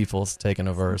 15 people taking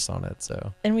a verse on it,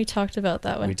 so. And we talked about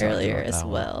that one We talked earlier about as that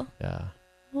one. well. Yeah.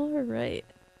 All right.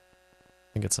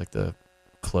 I think it's like the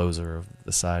closer of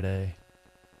the side A.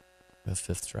 The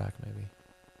fifth track, maybe.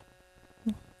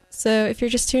 So if you're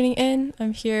just tuning in,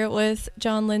 I'm here with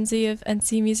John Lindsay of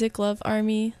NC Music Love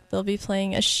Army. They'll be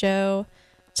playing a show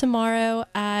tomorrow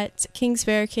at King's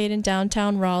Barricade in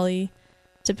downtown Raleigh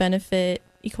to benefit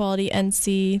Equality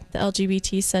NC, the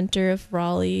LGBT Center of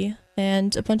Raleigh,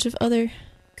 and a bunch of other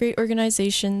great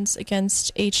organizations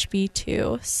against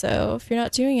HB2. So if you're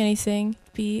not doing anything,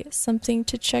 it'd be something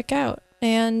to check out.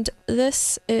 And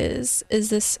this is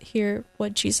This Here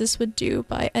What Jesus Would Do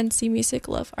by NC Music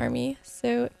Love Army.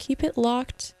 So keep it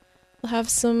locked. We'll have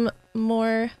some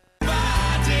more.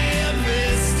 My dear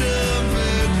Mr.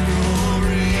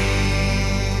 McCrory.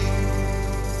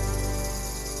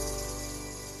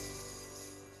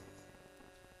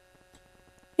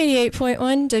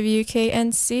 88.1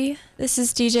 WKNC. This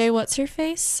is DJ What's Her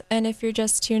Face, and if you're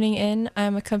just tuning in,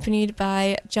 I'm accompanied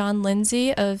by John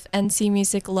Lindsay of NC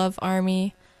Music Love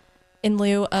Army in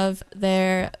lieu of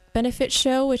their benefit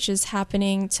show, which is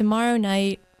happening tomorrow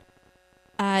night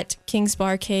at King's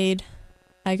Barcade.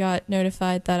 I got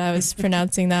notified that I was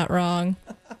pronouncing that wrong.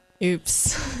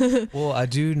 Oops. Well, I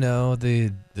do know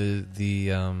the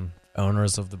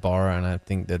owners of the bar, and I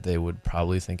think that they would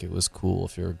probably think it was cool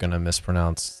if you're gonna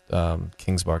mispronounce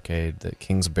King's Barcade. That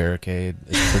King's Barricade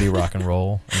is pretty rock and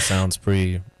roll and sounds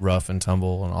pretty rough and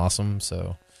tumble and awesome.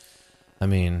 So, I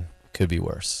mean, could be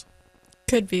worse.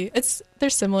 Could be. They're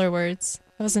similar words.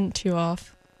 I wasn't too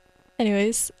off.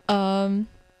 Anyways,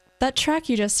 that track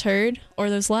you just heard, or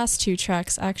those last two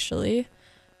tracks actually,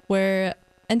 were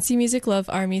NC Music Love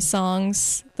Army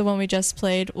songs. The one we just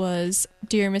played was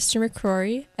Dear Mr.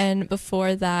 McCrory, and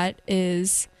before that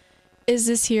is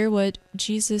This Here What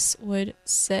Jesus Would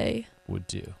Say? Would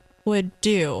do. Would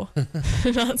do,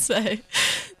 not say.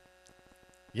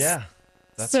 Yeah.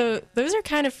 So those are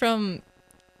kind of from,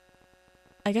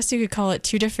 I guess you could call it,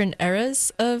 two different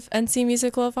eras of NC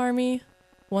Music Love Army.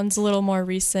 One's a little more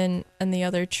recent, and the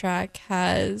other track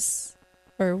was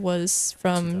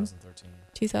from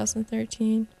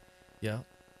 2013. Yeah.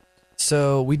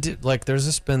 So we did, like, there's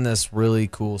just been this really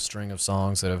cool string of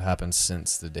songs that have happened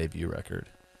since the debut record.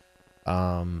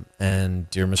 And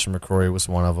Dear Mr. McCrory was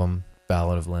one of them.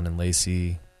 Ballad of Len and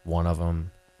Lacey, one of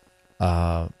them.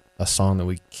 A song that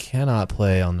we cannot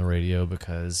play on the radio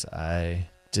because I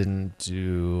didn't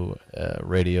do a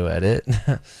radio edit.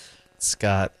 It's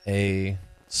got a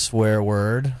swear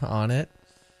word on it.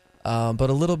 But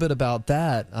a little bit about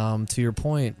that, to your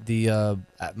point, the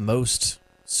at most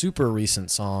super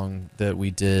recent song that we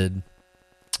did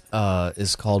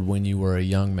is called When You Were a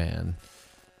Young Man,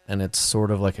 and it's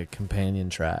sort of like a companion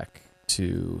track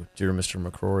to Dear Mr.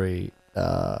 McCrory,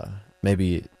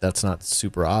 maybe that's not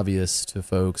super obvious to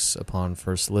folks upon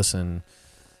first listen,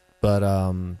 but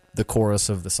the chorus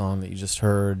of the song that you just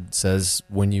heard says,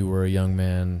 "When you were a young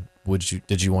man,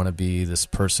 did you want to be this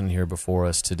person here before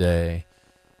us today?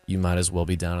 You might as well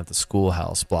be down at the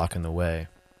schoolhouse blocking the way."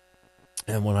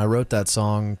 And when I wrote that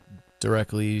song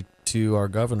directly to our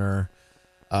governor,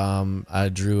 I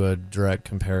drew a direct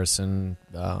comparison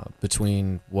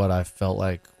between what I felt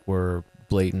like were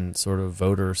blatant sort of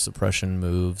voter suppression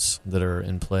moves that are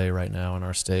in play right now in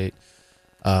our state,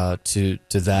 to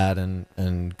that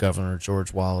and Governor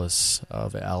George Wallace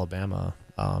of Alabama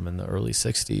in the early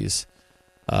 60s.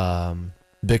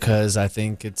 Because I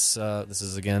think it's this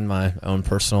is again my own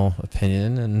personal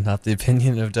opinion and not the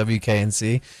opinion of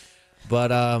WKNC,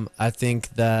 but I think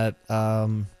that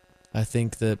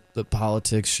the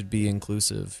politics should be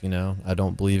inclusive. You know, I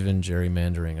don't believe in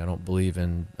gerrymandering. I don't believe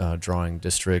in drawing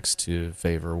districts to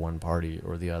favor one party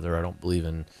or the other. I don't believe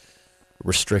in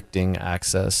restricting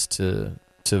access to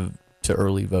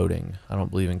early voting. I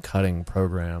don't believe in cutting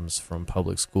programs from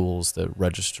public schools that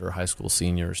register high school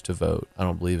seniors to vote. I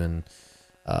don't believe in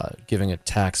giving a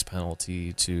tax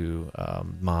penalty to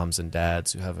moms and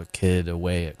dads who have a kid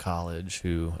away at college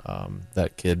who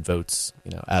that kid votes,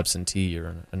 absentee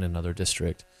or in another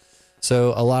district.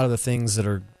 So a lot of the things that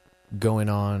are going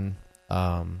on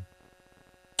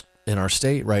in our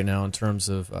state right now in terms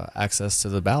of access to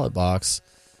the ballot box,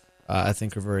 I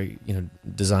think are very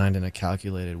designed in a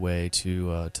calculated way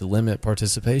to limit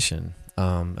participation.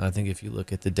 And I think if you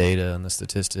look at the data and the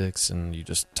statistics and you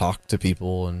just talk to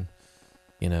people and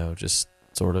just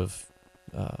sort of,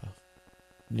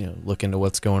 look into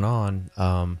what's going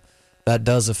on, that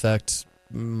does affect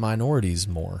minorities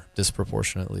more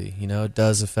disproportionately. It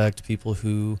does affect people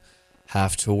who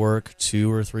have to work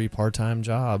 2 or 3 part-time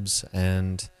jobs.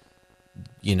 And,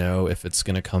 if it's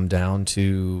going to come down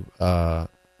to,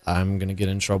 I'm going to get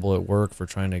in trouble at work for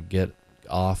trying to get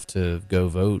off to go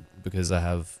vote because I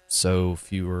have so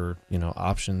fewer,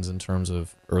 options in terms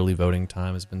of early voting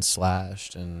time has been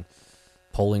slashed and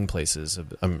polling places,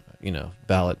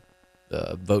 ballot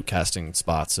vote casting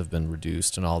spots have been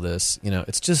reduced and all this.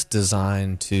 It's just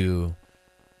designed to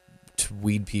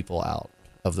weed people out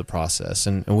of the process,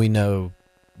 and we know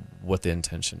what the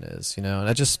intention is.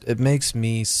 And it makes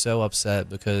me so upset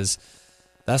because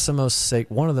that's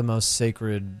one of the most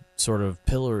sacred sort of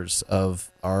pillars of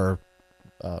our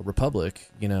republic.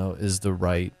 Is the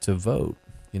right to vote.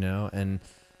 And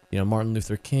Martin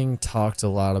Luther King talked a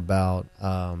lot about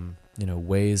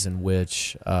ways in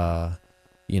which,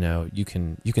 you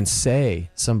can say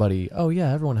somebody, oh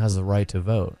yeah, everyone has the right to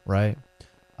vote, right?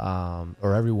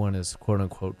 Or everyone is quote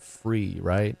unquote free,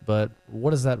 right? But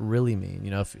what does that really mean?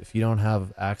 If you don't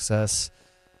have access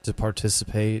to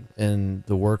participate in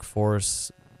the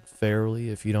workforce fairly,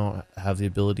 if you don't have the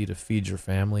ability to feed your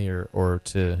family or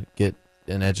to get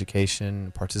an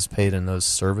education, participate in those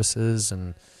services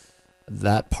and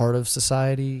that part of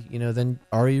society, then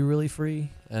are you really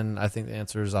free? And I think the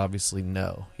answer is obviously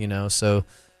no. So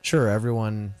sure,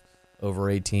 everyone over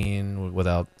 18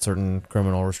 without certain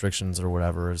criminal restrictions or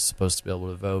whatever is supposed to be able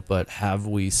to vote, but have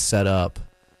we set up,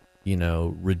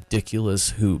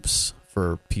 ridiculous hoops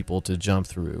for people to jump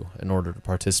through in order to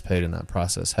participate in that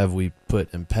process? Have we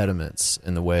put impediments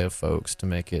in the way of folks to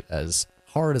make it as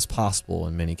hard as possible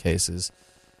in many cases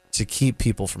to keep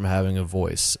people from having a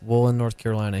voice? Well, in North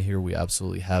Carolina here, we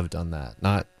absolutely have done that.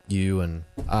 Not you and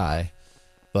I,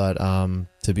 but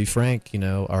to be frank,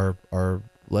 our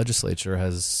legislature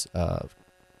has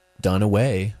done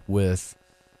away with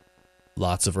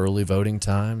lots of early voting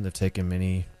time. They've taken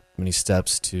many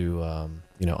steps to,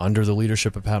 under the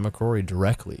leadership of Pat McCrory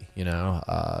directly,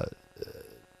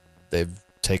 they've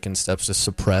taken steps to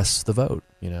suppress the vote,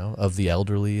 of the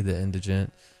elderly, the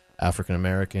indigent, African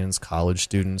Americans, college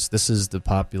students. This is the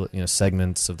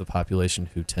segments of the population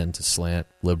who tend to slant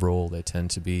liberal. They tend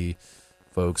to be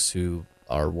folks who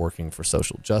are working for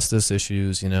social justice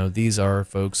issues. These are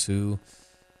folks who,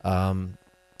 are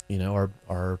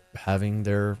having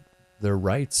their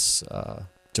rights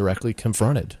directly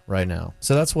confronted right now.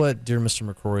 So that's what Dear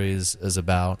Mr. McCrory is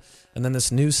about. And then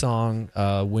this new song,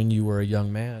 When You Were a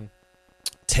Young Man,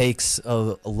 takes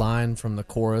a line from the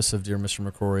chorus of Dear Mr.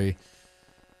 McCrory.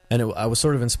 And I was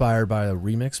sort of inspired by a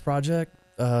remix project,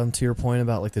 to your point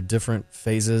about like the different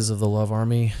phases of the Love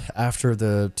Army. After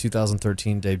the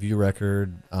 2013 debut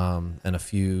record and a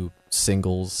few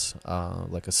singles,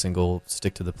 like a single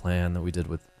Stick to the Plan that we did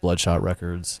with Bloodshot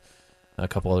Records, and a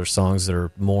couple other songs that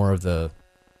are more of the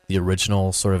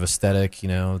original sort of aesthetic,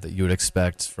 that you would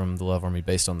expect from the Love Army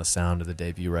based on the sound of the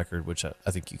debut record, which I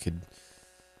think you could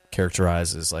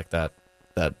characterize as like that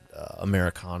that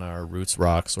Americana or roots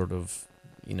rock sort of,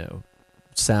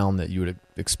 sound that you would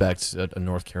expect a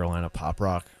North Carolina pop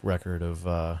rock record of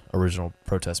original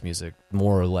protest music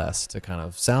more or less to kind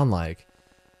of sound like,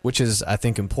 which is, I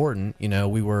think, important.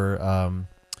 We were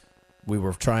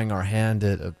trying our hand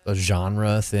at a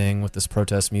genre thing with this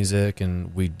protest music,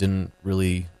 and we didn't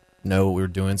really know what we were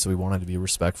doing, so we wanted to be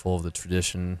respectful of the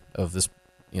tradition of this,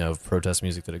 of protest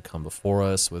music that had come before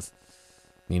us with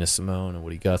Nina Simone and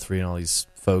Woody Guthrie and all these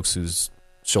folks whose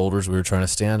shoulders we were trying to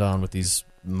stand on with these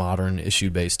modern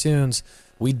issue-based tunes.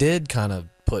 We did kind of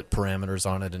put parameters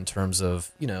on it in terms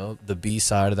of, the B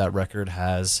side of that record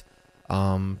has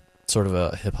sort of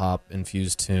a hip-hop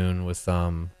infused tune with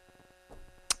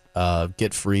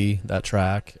Get Free, that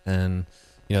track, and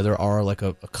there are like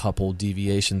a couple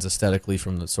deviations aesthetically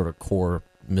from the sort of core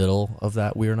middle of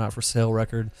that We Are Not For Sale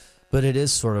record, but it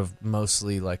is sort of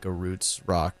mostly like a roots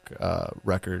rock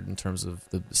record in terms of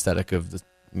the aesthetic of the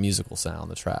musical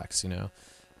sound, the tracks,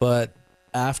 But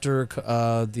after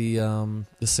the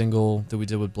single that we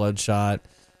did with Bloodshot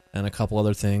and a couple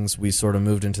other things, we sort of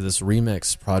moved into this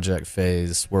remix project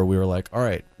phase where we were like, all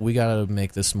right, we got to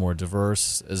make this more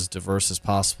diverse as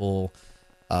possible.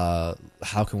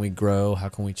 How can we grow? How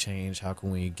can we change? How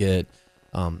can we get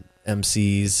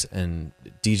MCs and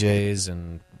DJs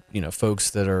and folks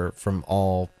that are from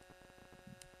all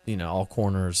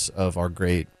corners of our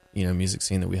great music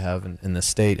scene that we have in the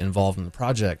state involved in the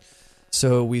project?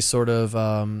 So we sort of,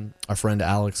 our friend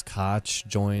Alex Koch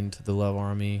joined the Love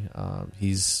Army.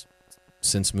 He's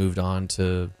since moved on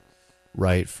to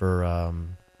write for a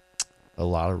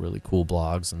lot of really cool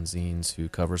blogs and zines who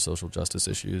cover social justice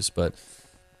issues. But,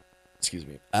 excuse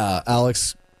me,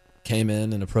 Alex came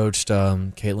in and approached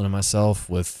Caitlin and myself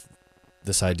with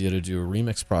this idea to do a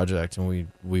remix project, and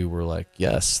we were like,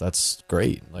 yes, that's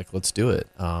great. Like, let's do it.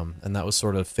 And that was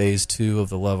sort of phase 2 of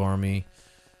the Love Army,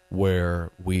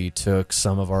 where we took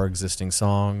some of our existing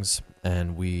songs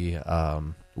and we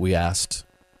asked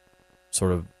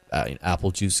sort of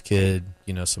Apple Juice Kid,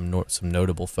 some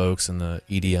notable folks in the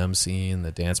EDM scene,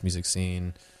 the dance music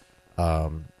scene,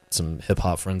 some hip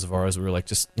hop friends of ours. We were like,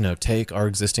 just take our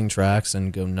existing tracks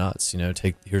and go nuts.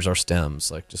 Here's our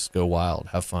stems, like just go wild,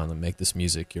 have fun, and make this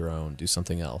music your own, do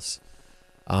something else.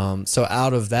 So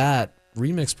out of that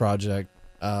remix project,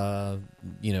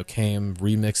 came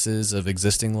remixes of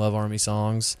existing Love Army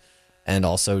songs, and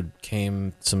also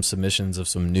came some submissions of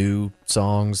some new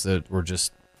songs that were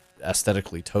just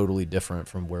aesthetically totally different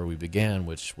from where we began,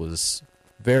 which was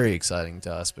very exciting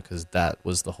to us because that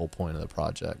was the whole point of the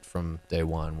project from day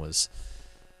one, was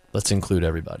let's include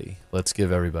everybody. Let's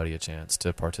give everybody a chance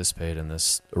to participate in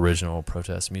this original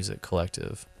protest music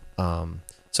collective.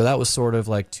 So that was sort of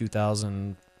like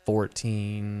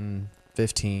 2014,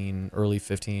 15, early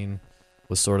 15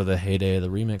 was sort of the heyday of the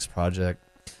remix project.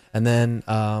 And then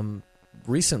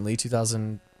recently,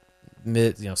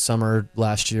 summer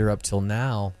last year up till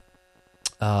now,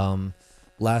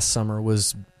 last summer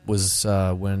was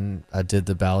when I did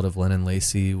the Ballad of Lennon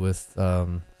Lacey with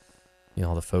all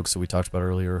the folks that we talked about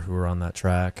earlier who were on that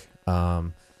track.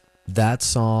 That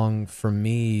song for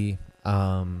me,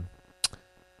 I'll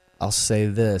say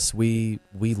this, we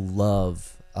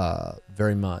love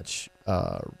very much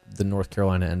the North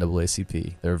Carolina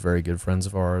NAACP. They're very good friends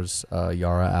of ours.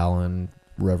 Yara Allen,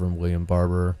 Reverend William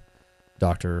Barber,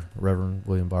 Dr. Reverend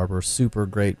William Barber, super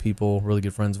great people, really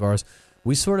good friends of ours.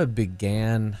 We sort of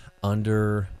began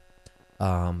under,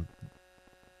 not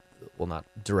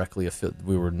directly,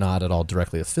 we were not at all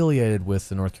directly affiliated with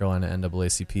the North Carolina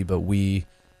NAACP, but we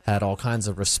had all kinds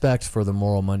of respect for the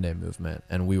Moral Monday movement,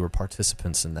 and we were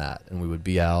participants in that, and we would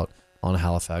be out on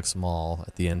Halifax Mall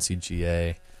at the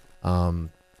NCGA.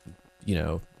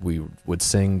 We would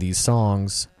sing these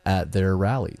songs at their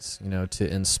rallies,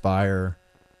 to inspire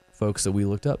folks that we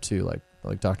looked up to,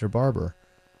 like Dr. Barber.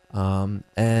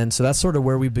 And so that's sort of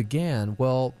where we began.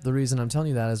 Well, the reason I'm telling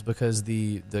you that is because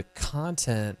the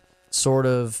content, sort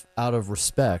of out of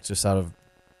respect, just out of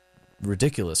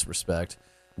ridiculous respect,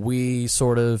 we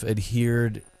sort of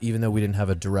adhered, even though we didn't have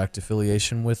a direct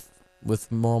affiliation with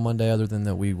Moral Monday, other than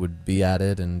that we would be at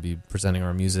it and be presenting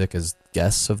our music as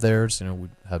guests of theirs. We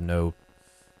have no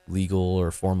legal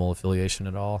or formal affiliation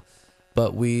at all.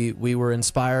 But we were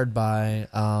inspired by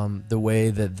the way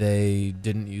that they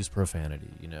didn't use profanity.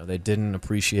 They didn't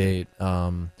appreciate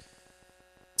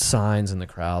signs in the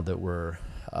crowd that were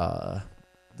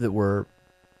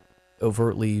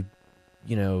overtly,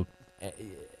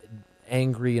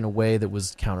 angry in a way that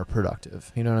was counterproductive.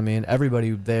 You know what I mean?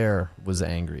 Everybody there was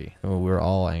angry. We were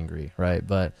all angry, right?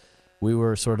 But we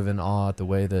were sort of in awe at the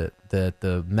way that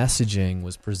the messaging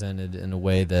was presented in a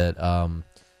way that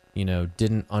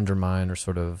didn't undermine or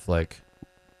sort of like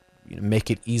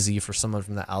make it easy for someone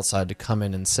from the outside to come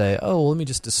in and say, oh, well, let me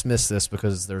just dismiss this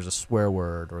because there's a swear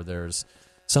word or there's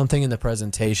something in the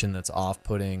presentation that's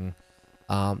off-putting.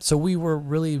 So we were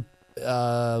really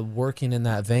working in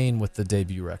that vein with the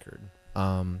debut record.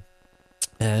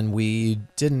 And we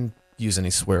didn't use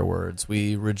any swear words.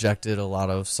 We rejected a lot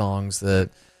of songs that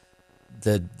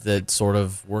sort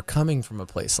of were coming from a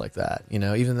place like that.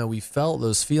 Even though we felt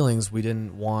those feelings, we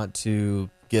didn't want to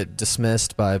get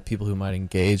dismissed by people who might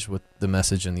engage with the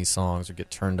message in these songs or get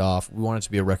turned off. We wanted it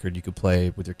to be a record you could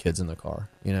play with your kids in the car,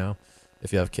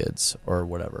 if you have kids or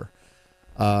whatever.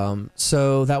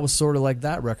 So that was sort of like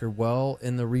that record. Well,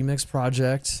 in the remix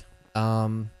project,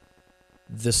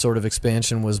 this sort of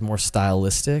expansion was more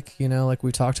stylistic, like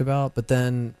we talked about. But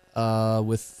then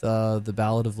with the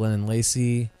Ballad of Len and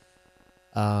Lacey,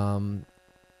 on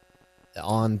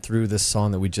through this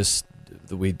song that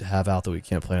we have out that we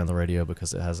can't play on the radio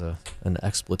because it has an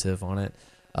expletive on it,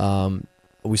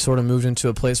 we sort of moved into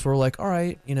a place where we're like, all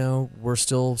right, we're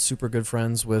still super good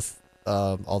friends with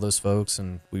all those folks,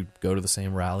 and we go to the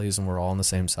same rallies, and we're all on the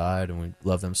same side, and we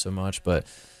love them so much. But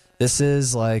this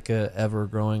is like a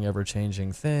ever-growing,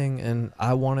 ever-changing thing, and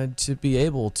I wanted to be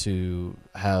able to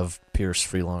have Pierce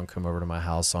Freelon come over to my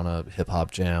house on a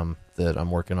hip-hop jam that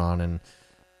I'm working on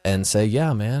and say,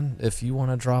 yeah, man, if you want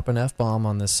to drop an F-bomb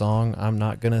on this song, I'm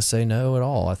not going to say no at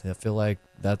all. I feel like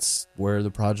that's where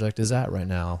the project is at right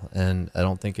now, and I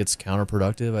don't think it's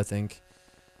counterproductive. I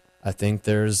think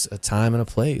there's a time and a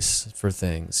place for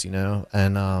things,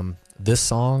 and this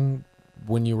song,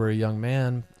 When You Were a Young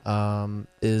Man,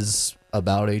 is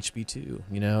about HB2.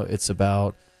 It's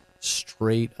about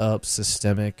straight up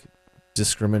systemic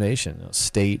discrimination,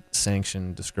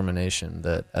 state-sanctioned discrimination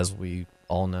that, as we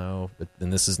all know,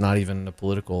 and this is not even a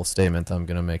political statement I'm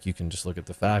going to make, you can just look at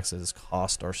the facts, it has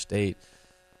cost our state,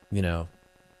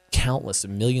 countless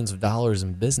millions of dollars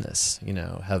in business,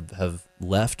 have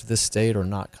left this state or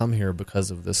not come here because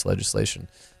of this legislation.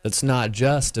 It's not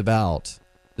just about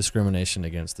discrimination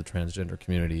against the transgender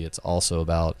community. It's also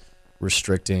about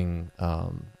restricting,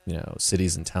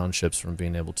 cities and townships from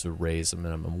being able to raise a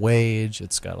minimum wage.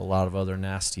 It's got a lot of other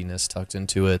nastiness tucked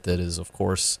into it that is, of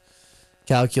course,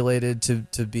 calculated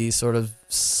to be sort of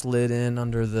slid in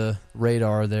under the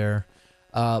radar there.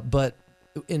 But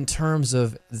in terms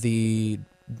of the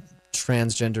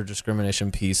transgender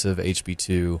discrimination piece of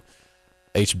HB2,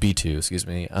 excuse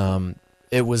me,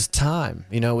 it was time.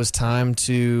 It was time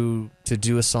to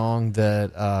do a song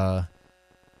that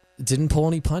didn't pull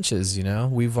any punches.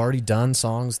 We've already done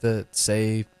songs that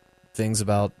say things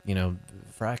about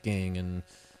fracking and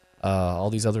all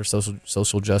these other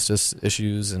social justice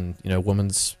issues, and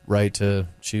women's right to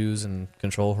choose and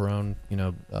control her own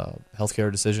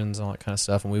healthcare decisions and all that kind of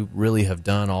stuff. And we really have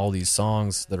done all these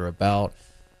songs that are about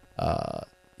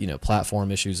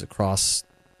platform issues across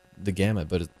the gamut,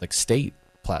 but it's like state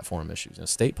platform issues,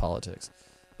 state politics.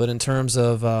 But in terms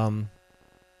of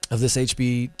this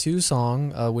HB2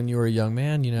 song, When You Were a Young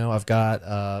Man, I've got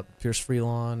Pierce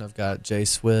Freelon, I've got Jay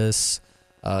Swiss,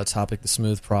 Topic the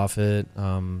Smooth Prophet,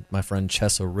 my friend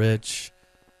Chessa Rich,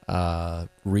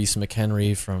 Reese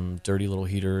McHenry from Dirty Little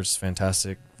Heaters,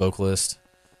 fantastic vocalist.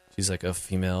 She's like a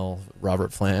female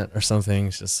Robert Plant or something.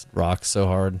 She just rocks so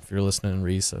hard. If you're listening,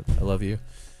 Reese, I love you.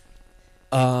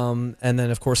 And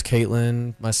then, of course,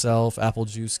 Caitlin, myself, Apple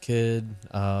Juice Kid,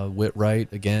 Whit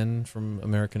Wright, again, from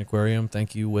American Aquarium.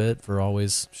 Thank you, Whit, for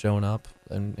always showing up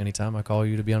and anytime I call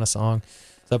you to be on a song.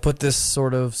 So I put this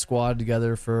sort of squad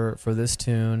together for this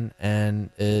tune, and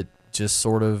it just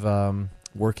sort of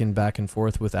working back and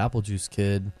forth with Apple Juice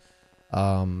Kid.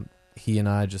 He and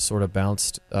I just sort of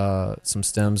bounced some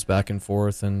stems back and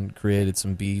forth and created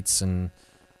some beats, and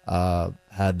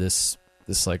had this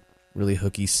like really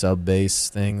hooky sub bass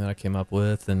thing that I came up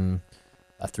with, and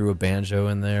I threw a banjo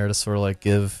in there to sort of like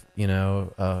give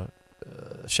a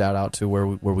shout out to where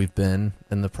we've been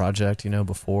in the project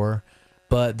project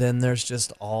But then there's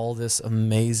just all this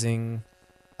amazing,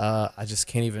 I just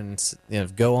can't even,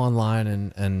 go online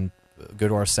and go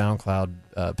to our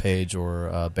SoundCloud page or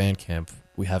Bandcamp.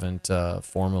 We haven't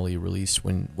formally released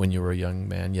When You Were a Young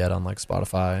Man yet on like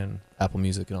Spotify and Apple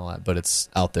Music and all that, but it's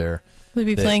out there. We'll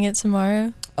be playing it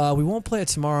tomorrow? We won't play it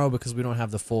tomorrow because we don't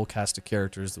have the full cast of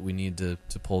characters that we need to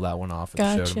pull that one off at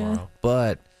the show tomorrow.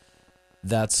 But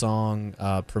that song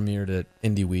premiered at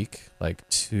Indie Week like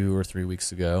 2 or 3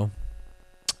 weeks ago.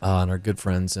 And our good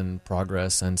friends in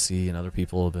Progress, NC, and other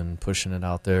people have been pushing it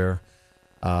out there.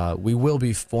 We will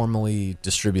be formally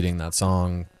distributing that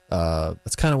song.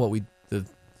 That's kind of what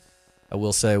I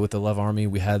will say with the Love Army,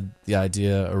 we had the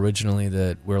idea originally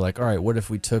that we're like, all right, what if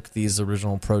we took these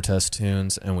original protest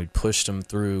tunes and we pushed them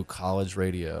through college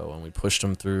radio and we pushed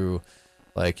them through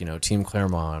like, Team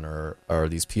Claremont or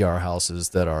these PR houses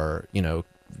that are,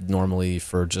 normally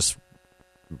for just,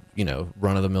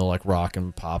 run of the mill like rock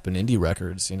and pop and indie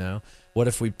records, What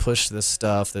if we push this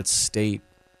stuff that's state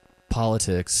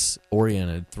politics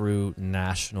oriented through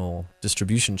national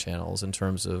distribution channels in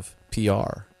terms of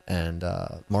PR and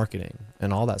marketing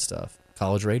and all that stuff,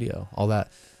 college radio, all that.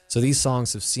 So these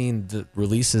songs have seen the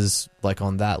releases like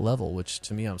on that level, which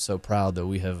to me, I'm so proud that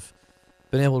we have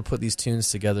been able to put these tunes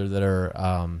together that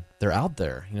are they're out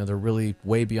there. They're really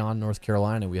way beyond North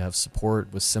Carolina. We have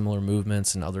support with similar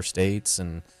movements in other states,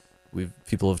 and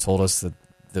people have told us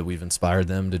that we've inspired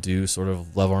them to do sort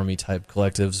of Love Army type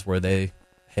collectives where they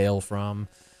hail from.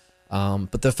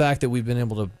 But the fact that we've been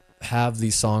able to have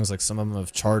these songs, like some of them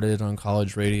have charted on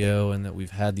college radio, and that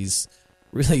we've had these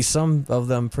really, some of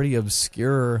them pretty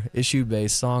obscure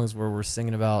issue-based songs where we're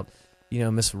singing about,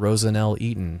 Miss Rosanelle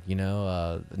Eaton,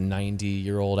 a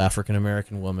 90-year-old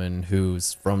African-American woman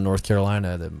who's from North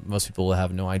Carolina that most people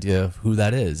have no idea who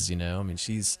that is, I mean,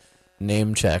 she's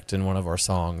name-checked in one of our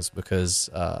songs because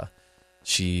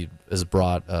she has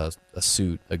brought a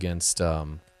suit against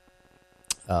the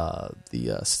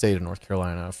state of North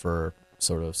Carolina for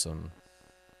sort of some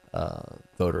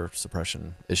voter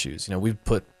suppression issues. We've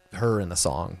put her in the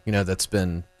song, that's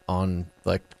been on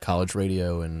like college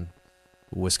radio in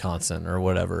Wisconsin or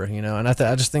whatever, and I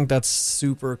just think that's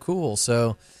super cool.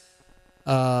 So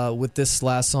with this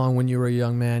last song, When You Were a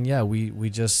Young Man, we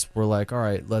just were like, all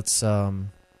right, let's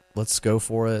go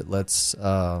for it. Let's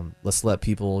let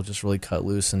people just really cut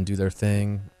loose and do their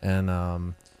thing. And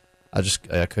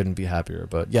I couldn't be happier.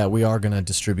 But yeah, we are going to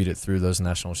distribute it through those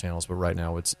national channels, but right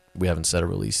now we haven't set a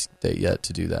release date yet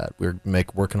to do that. We're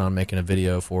working on making a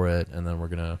video for it, and then we're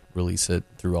going to release it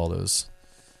through all those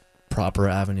proper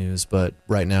avenues. But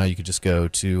right now you could just go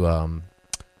to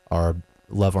our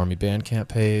Love Army Bandcamp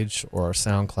page or our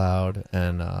SoundCloud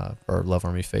and our Love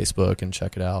Army Facebook and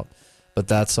check it out. But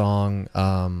that song,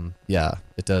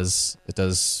 it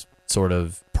does sort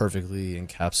of perfectly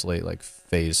encapsulate like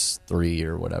phase 3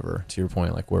 or whatever, to your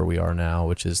point, like where we are now,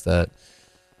 which is that,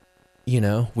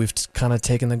 we've kind of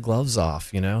taken the gloves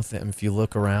off, if you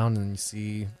look around and you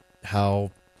see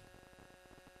how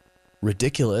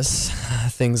ridiculous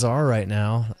things are right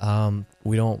now.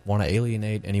 We don't want to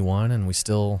alienate anyone, and we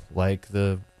still like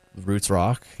the roots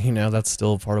rock, that's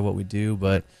still part of what we do.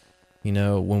 But,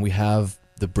 when we have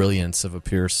the brilliance of a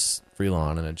Pierce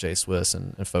Freelon and a Jay Swiss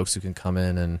and folks who can come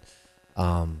in and,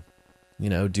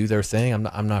 do their thing,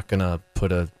 I'm not gonna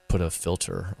put a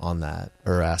filter on that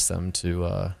or ask them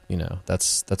to,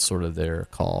 that's sort of their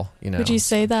call. Would you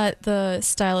say that the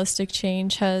stylistic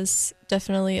change has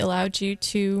definitely allowed you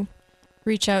to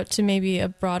reach out to maybe a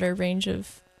broader range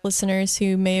of listeners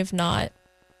who may have not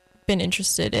been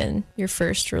interested in your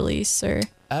first release? Or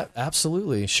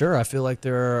absolutely, sure. I feel like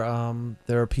there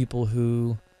are people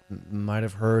who might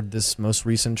have heard this most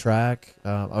recent track.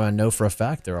 I know for a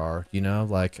fact there are,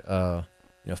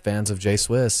 fans of Jay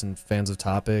Swiss and fans of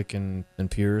Topic and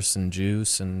Pierce and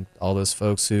Juice and all those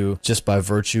folks who, just by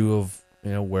virtue of,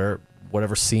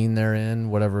 whatever scene they're in,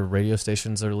 whatever radio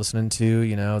stations they're listening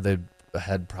to, they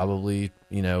had probably,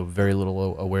 very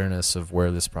little awareness of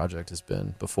where this project has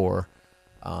been before.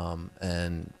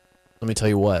 And let me tell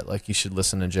you what, like, you should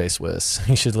listen to Jay Swiss.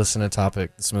 You should listen to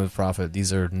Topic, The Smooth Prophet.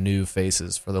 These are new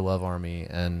faces for the Love Army,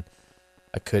 and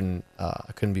I couldn't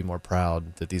be more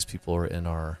proud that these people are in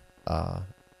our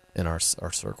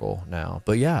circle now.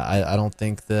 But yeah, I don't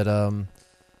think that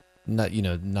not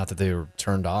that they were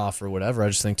turned off or whatever. I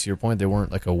just think, to your point, they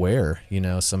weren't like aware.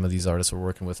 Some of these artists we're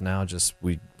working with now, just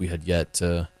we had yet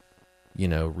to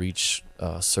reach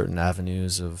certain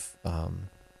avenues of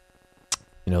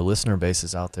listener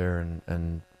bases out there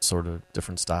and sort of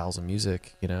different styles of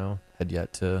music, we'd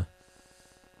yet to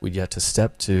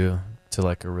step to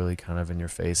like a really kind of in your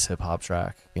face hip hop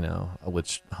track,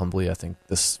 which humbly I think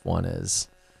this one is.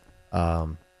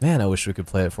 Man, I wish we could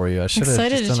play it for you. I should have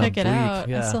excited just to done check a it bleep. out.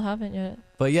 Yeah. I still haven't yet.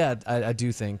 But yeah, I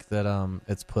do think that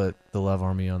it's put the Love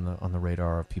Army on the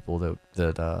radar of people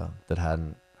that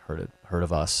hadn't heard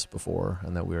of us before,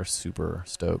 and that we are super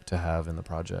stoked to have in the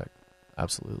project.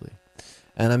 Absolutely.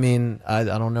 And I mean, I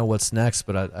don't know what's next,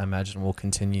 but I imagine we'll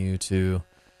continue to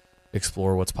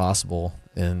explore what's possible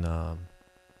in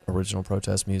original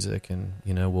protest music, and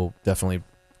we'll definitely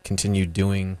continue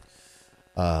doing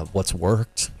what's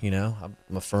worked. I'm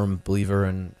a firm believer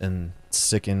in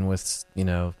sticking with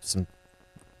some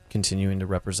continuing to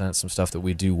represent some stuff that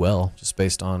we do well, just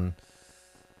based on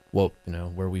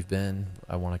where we've been.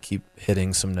 I want to keep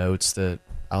hitting some notes that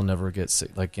I'll never get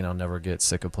sick, never get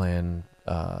sick of playing,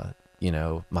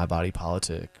 My Body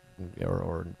Politic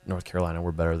or North Carolina,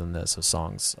 We're Better Than This. Those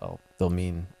songs, they'll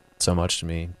mean so much to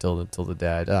me till the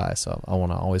day I die. So I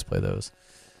want to always play those.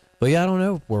 But yeah, I don't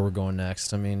know where we're going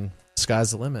next. I mean,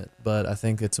 sky's the limit, but I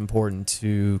think it's important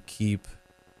to keep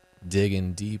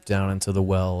digging deep down into the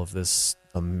well of this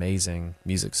amazing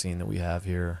music scene that we have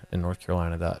here in North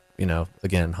Carolina that,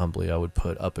 again, humbly, I would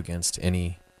put up against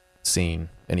any scene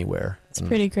anywhere. It's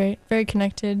pretty great. Very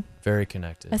connected. Very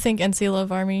connected. I think NC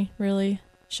Love Army really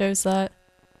shows that.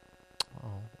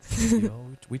 Oh,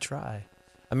 we try.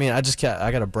 I mean, I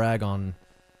got to brag on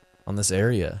this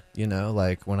area,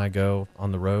 like when I go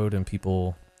on the road and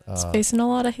people... it's facing a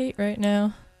lot of hate right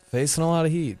now. Facing a lot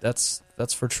of heat. That's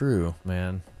for true,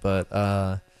 man. But,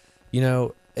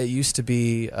 it used to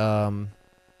be that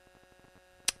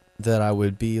I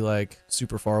would be like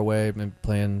super far away, maybe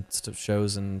playing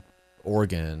shows in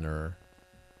Oregon or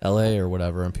LA or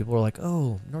whatever, and people were like,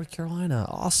 "Oh, North Carolina,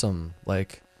 awesome!"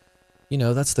 Like,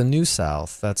 that's the New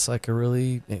South. That's like a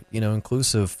really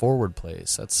inclusive, forward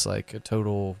place. That's like a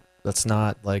total. That's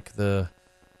not like the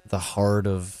heart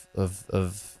of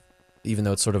even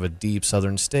though it's sort of a deep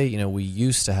Southern state. We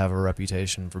used to have a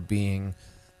reputation for being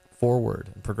forward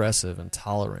and progressive and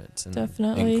tolerant and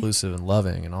definitely inclusive and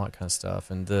loving and all that kind of stuff.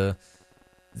 And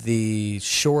the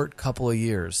short couple of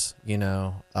years,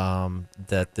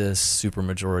 that this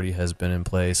supermajority has been in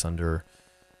place under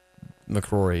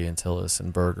McCrory and Tillis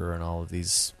and Berger and all of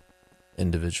these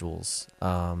individuals,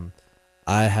 I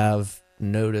have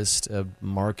noticed a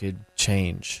marked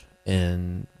change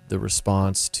in the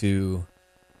response to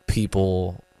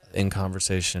people in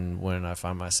conversation when I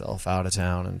find myself out of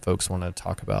town and folks want to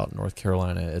talk about North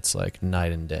Carolina. It's like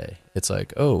night and day. It's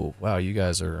like, oh, wow, you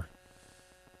guys are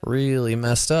really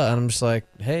messed up. And I'm just like,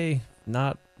 hey,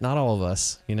 not all of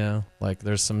us, like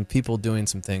there's some people doing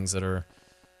some things that are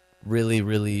really,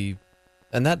 really,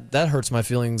 and that hurts my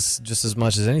feelings just as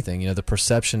much as anything. The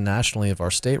perception nationally of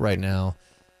our state right now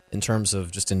in terms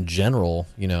of just in general,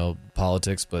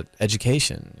 politics, but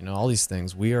education, all these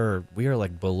things, we are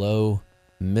like below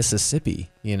Mississippi,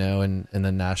 in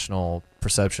the national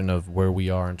perception of where we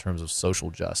are in terms of social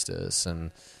justice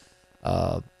and,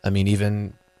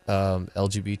 even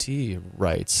LGBT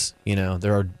rights.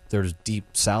 There's deep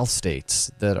South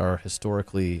states that are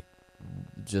historically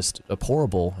just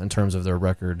abhorrible in terms of their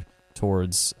record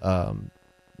towards,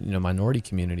 minority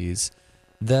communities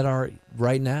that are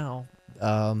right now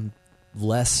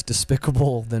less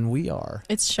despicable than we are.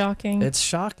 It's shocking. It's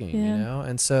shocking, Yeah.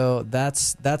 And so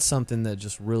that's something that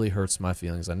just really hurts my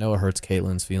feelings. I know it hurts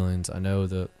Caitlin's feelings. I know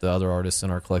the other artists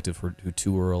in our collective who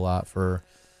tour a lot for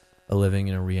a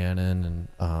living, Rhiannon,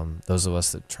 and those of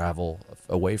us that travel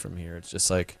away from here. It's just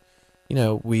like,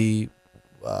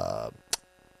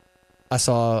 I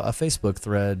saw a Facebook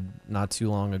thread not too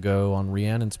long ago on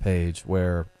Rhiannon's page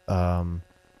where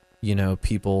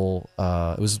people,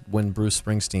 it was when Bruce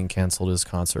Springsteen canceled his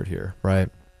concert here, right?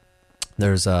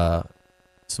 There's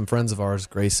some friends of ours,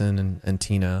 Grayson and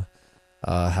Tina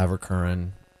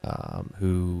Haver-Curran,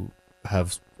 who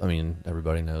have,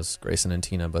 everybody knows Grayson and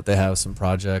Tina, but they have some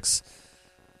projects.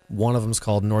 One of them's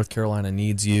called North Carolina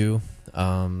Needs You.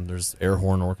 There's Air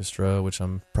Horn Orchestra, which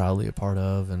I'm proudly a part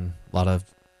of, and a lot of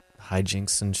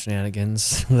hijinks and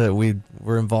shenanigans that we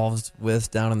were involved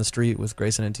with down in the street with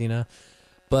Grayson and Tina.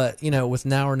 But, with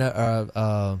Now or Never,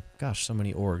 so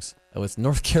many orgs. With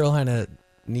North Carolina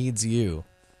Needs You,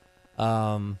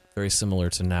 very similar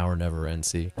to Now or Never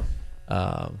NC.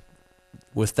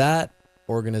 With that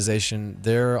organization,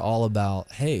 they're all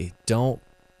about, hey,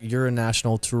 you're a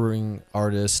national touring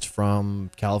artist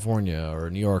from California or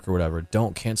New York or whatever,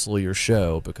 don't cancel your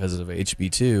show because of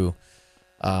HB2.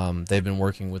 They've been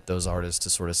working with those artists to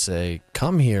sort of say,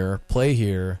 come here, play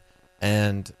here,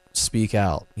 and speak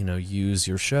out, use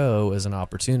your show as an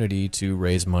opportunity to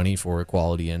raise money for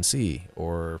Equality NC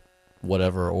or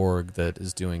whatever org that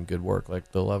is doing good work,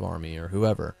 like the Love Army or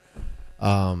whoever.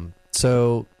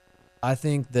 So I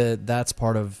think that's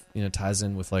part of, ties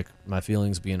in with like my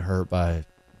feelings being hurt by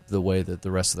the way that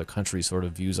the rest of the country sort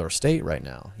of views our state right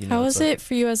now. How is it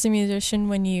for you as a musician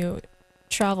when you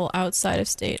travel outside of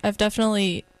state?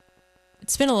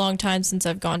 It's been a long time since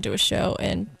I've gone to a show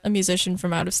and a musician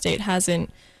from out of state hasn't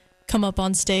come up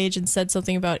on stage and said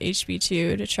something about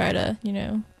HB2 to try to,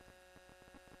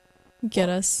 get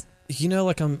us.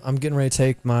 I'm getting ready to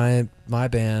take my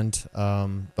band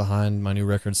behind my new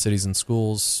record, Cities and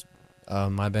Schools.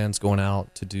 My band's going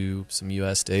out to do some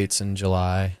U.S. dates in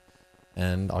July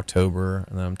and October,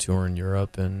 and then I'm touring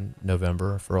Europe in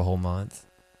November for a whole month.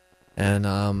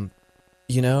 And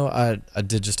I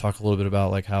did just talk a little bit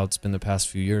about like how it's been the past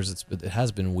few years. It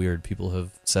has been weird. People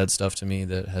have said stuff to me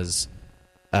that has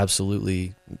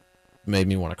absolutely made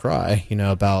me want to cry,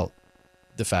 about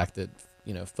the fact that,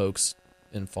 folks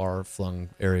in far flung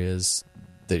areas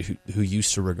that who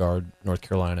used to regard North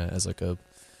Carolina as like a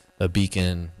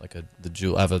beacon, like the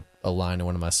jewel. I have a line in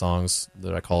one of my songs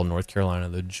that I call North Carolina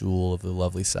the jewel of the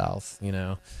lovely South.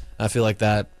 I feel like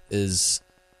that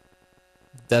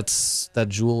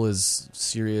jewel is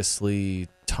seriously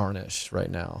tarnished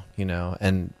right now.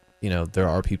 And there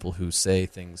are people who say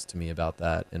things to me about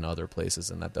that in other places,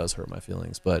 and that does hurt my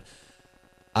feelings. But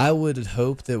I would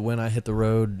hope that when I hit the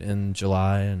road in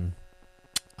July and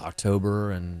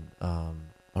October, and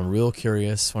I'm real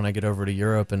curious when I get over to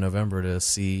Europe in November to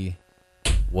see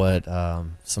what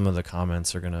some of the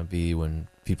comments are going to be when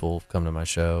people come to my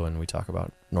show and we talk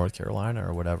about North Carolina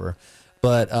or whatever.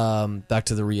 But back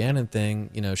to the Rhiannon thing,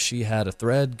 she had a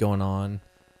thread going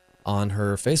on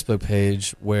her Facebook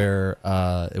page where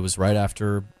it was right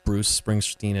after Bruce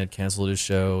Springsteen had canceled his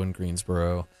show in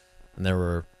Greensboro, and there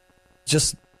were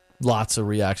just lots of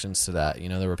reactions to that.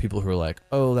 There were people who were like,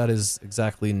 oh, that is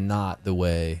exactly not the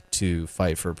way to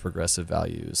fight for progressive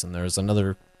values. And there's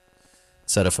another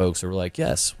set of folks who were like,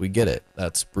 yes, we get it.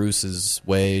 That's Bruce's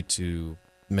way to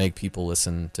make people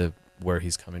listen to where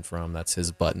he's coming from. That's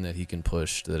his button that he can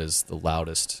push that is the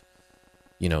loudest,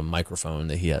 microphone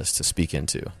that he has to speak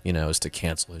into, is to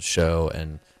cancel his show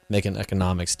and make an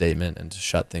economic statement and to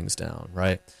shut things down,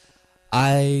 right?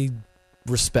 I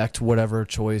respect whatever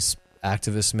choice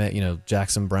activists make.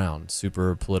 Jackson Brown,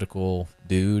 super political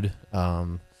dude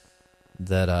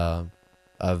that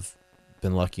I've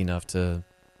been lucky enough to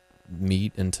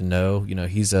meet and to know.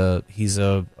 He's a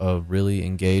really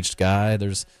engaged guy.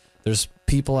 There's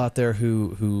people out there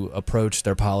who approach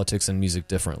their politics and music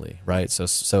differently, right?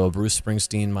 So a Bruce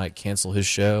Springsteen might cancel his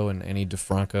show, and Annie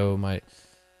DeFranco might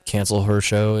cancel her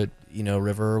show at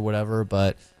River or whatever,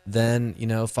 but then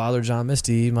Father John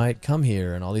Misty might come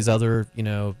here, and all these other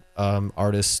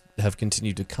artists have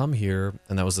continued to come here.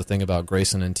 And that was the thing about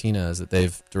Grayson and Tina, is that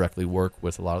they've directly worked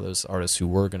with a lot of those artists who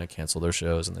were going to cancel their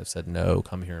shows, and they've said no,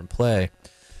 come here and play,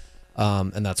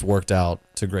 and that's worked out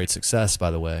to great success,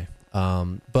 by the way.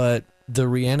 But the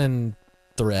Rhiannon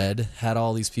thread had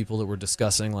all these people that were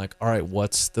discussing like, all right,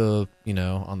 what's the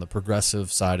on the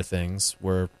progressive side of things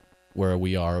where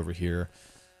we are over here,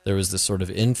 there was this sort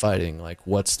of infighting, like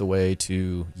what's the way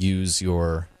to use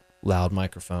your loud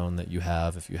microphone that you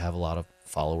have if you have a lot of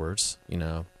followers,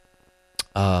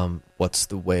 what's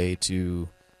the way to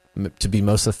be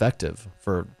most effective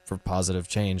for positive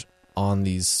change on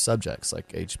these subjects like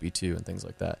HB2 and things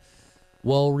like that.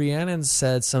 Well, Rhiannon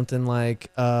said something like,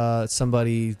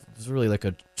 somebody was really like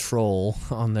a troll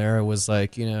on there. It was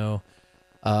like,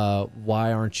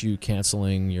 why aren't you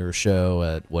canceling your show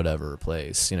at whatever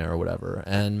place, or whatever.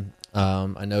 And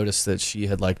I noticed that she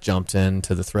had like jumped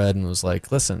into the thread and was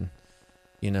like, listen,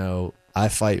 I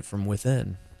fight from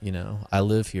within, I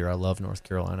live here. I love North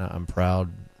Carolina. I'm proud.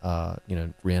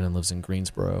 Rhiannon lives in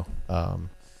Greensboro.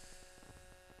 I'm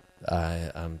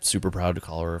super proud to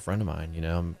call her a friend of mine.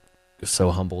 I'm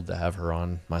so humbled to have her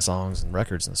on my songs and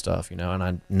records and stuff, and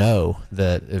I know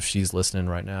that if she's listening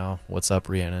right now, what's up,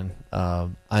 Rhiannon?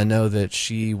 I know that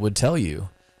she would tell you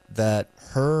that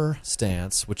her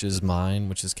stance, which is mine,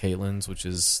 which is Caitlin's, which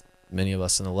is many of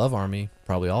us in the Love Army,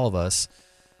 probably all of us,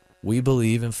 we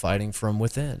believe in fighting from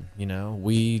within.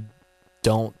 We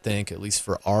don't think, at least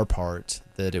for our part,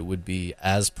 that it would be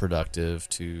as productive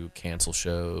to cancel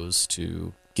shows,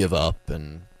 to give up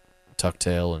and tuck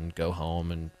tail and go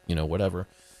home and whatever.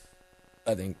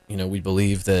 I think we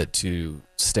believe that to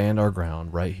stand our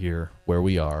ground right here where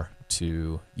we are,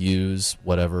 to use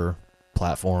whatever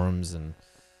platforms and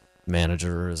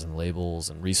managers and labels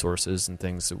and resources and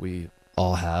things that we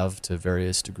all have to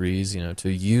various degrees,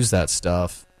 to use that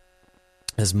stuff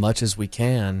as much as we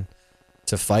can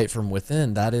to fight from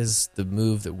within. That is the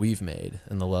move that we've made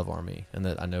in the Love Army, and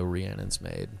that I know Rhiannon's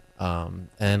made.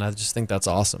 And I just think that's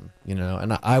awesome,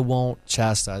 and I won't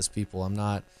chastise people. I'm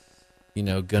not,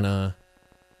 gonna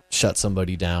shut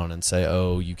somebody down and say,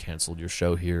 oh, you canceled your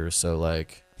show here, so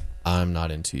like I'm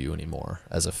not into you anymore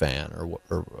as a fan or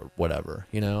whatever.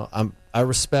 I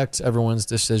respect everyone's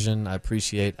decision. I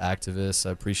appreciate activists.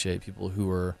 I appreciate people who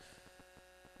are,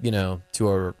 to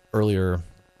our earlier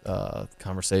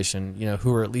conversation,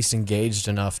 who are at least engaged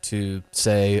enough to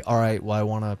say, all right, well, I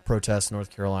want to protest North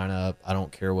Carolina. I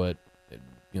don't care what,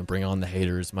 bring on the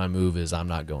haters. My move is I'm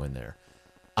not going there.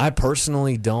 I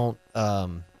personally don't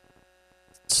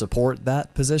support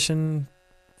that position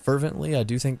fervently. I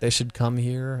do think they should come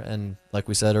here and, like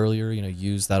we said earlier,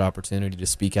 use that opportunity to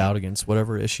speak out against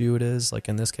whatever issue it is, like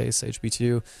in this case,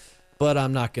 HB2. But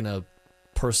I'm not going to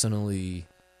personally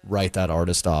write that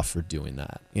artist off for doing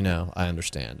that. I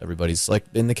understand. Everybody's like,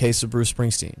 in the case of Bruce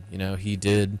Springsteen, he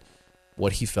did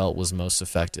what he felt was most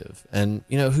effective. And,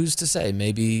 who's to say?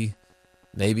 Maybe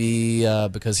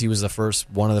because he was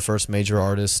one of the first major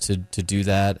artists to do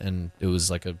that, and it was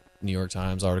like a New York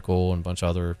Times article and a bunch of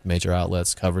other major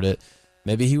outlets covered it.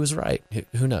 Maybe he was right.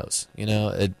 Who knows?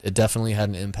 It definitely had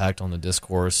an impact on the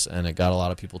discourse, and it got a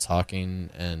lot of people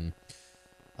talking. And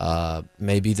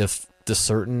maybe there's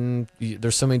so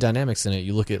many dynamics in it.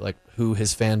 You look at like who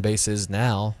his fan base is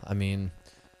now. I mean,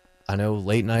 I know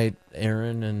late night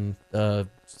Aaron and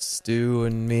Stu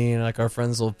and me and like our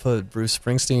friends will put Bruce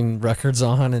Springsteen records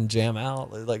on and jam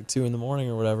out at like 2 a.m.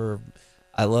 or whatever.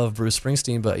 I love Bruce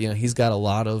Springsteen, but he's got a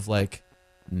lot of like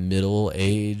middle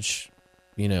age,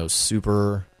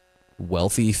 super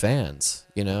wealthy fans,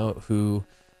 who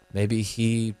maybe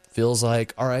he feels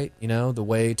like, all right, the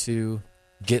way to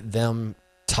get them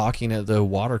talking at the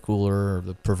water cooler or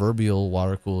the proverbial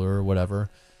water cooler or whatever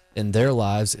in their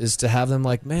lives is to have them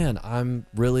like, man, I'm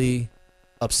really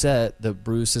upset that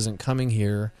Bruce isn't coming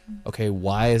here. Okay,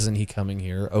 why isn't he coming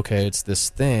here? Okay, it's this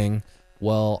thing.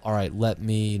 Well, all right, let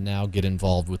me now get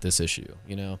involved with this issue.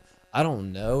 I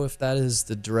don't know if that is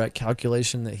the direct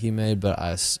calculation that he made, but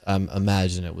I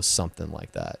imagine it was something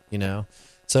like that,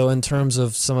 So in terms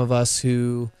of some of us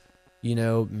who,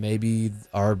 maybe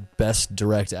our best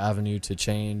direct avenue to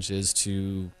change is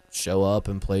to show up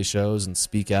and play shows and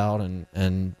speak out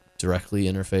and directly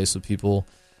interface with people.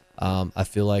 I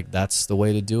feel like that's the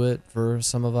way to do it for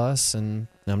some of us, and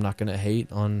I'm not going to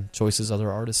hate on choices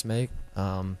other artists make.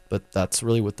 But that's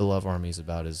really what the Love Army is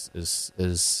about,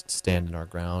 is standing our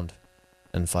ground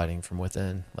and fighting from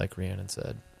within, like Rhiannon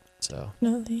said. So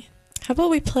Definitely. How about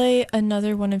we play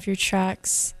another one of your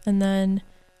tracks and then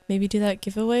maybe do that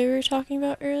giveaway we were talking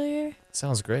about earlier?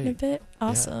 Sounds great. In a bit?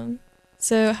 Awesome. Yeah.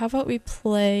 So how about we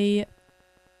play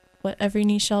What Every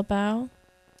Knee Shall Bow?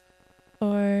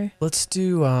 Or let's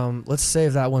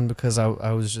save that one because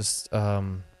I was just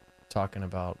talking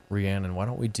about Rhiannon. Why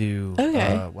don't we do a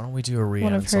Rhiannon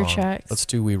one of her song? tracks? Let's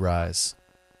do We Rise.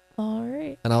 All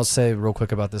right. And I'll say real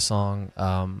quick about this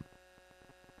song.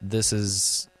 This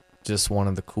is just one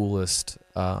of the coolest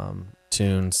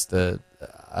tunes that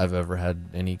I've ever had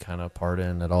any kind of part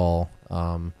in at all.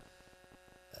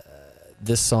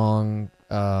 This song,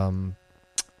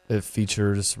 it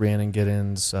features Rhiannon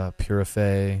Giddens,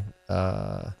 Purify,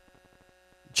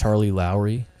 Charlie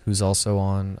Lowry, who's also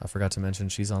on, I forgot to mention,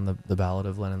 she's on the Ballad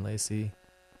of Lennon Lacey.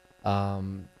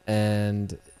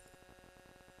 And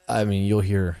I mean,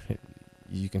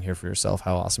 you can hear for yourself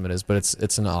how awesome it is, but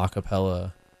it's an a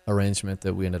cappella arrangement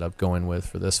that we ended up going with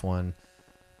for this one.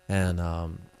 And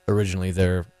originally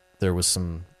there was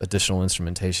some additional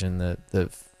instrumentation that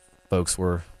folks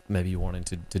were maybe wanting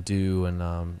to do, and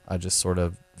I just sort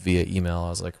of via email, I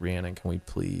was like, Rhiannon, can we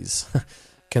please,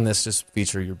 can this just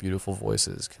feature your beautiful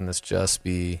voices? Can this just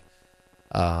be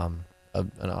an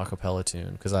a cappella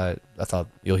tune? Because I thought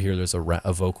you'll hear there's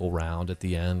a vocal round at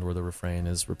the end where the refrain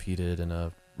is repeated in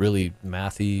a really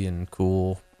mathy and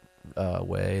cool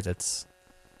way that's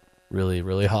really,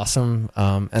 really awesome.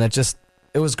 And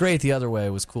it was great the other way.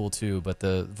 It was cool too, but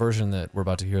the version that we're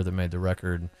about to hear that made the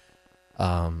record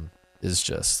is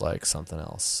just like something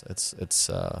else. It's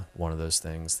one of those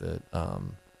things that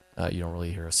you don't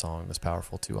really hear a song this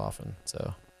powerful too often.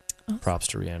 So props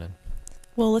to Rhiannon.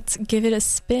 Well, let's give it a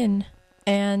spin.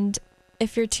 And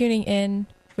if you're tuning in,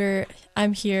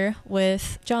 I'm here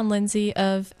with John Lindsay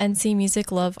of NC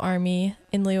Music Love Army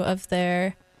in lieu of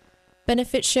their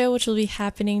benefit show, which will be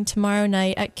happening tomorrow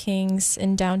night at King's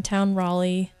in downtown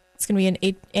Raleigh. It's going to be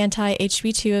an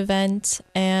anti-HB2 event,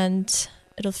 and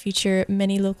it'll feature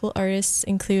many local artists,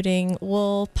 including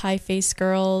Wool, Pie Face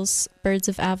Girls, Birds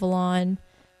of Avalon,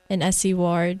 and S.E.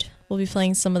 Ward. We'll be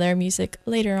playing some of their music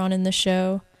later on in the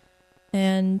show.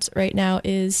 And right now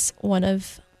is one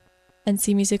of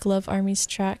NC Music Love Army's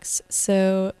tracks.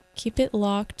 So keep it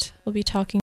locked. We'll be talking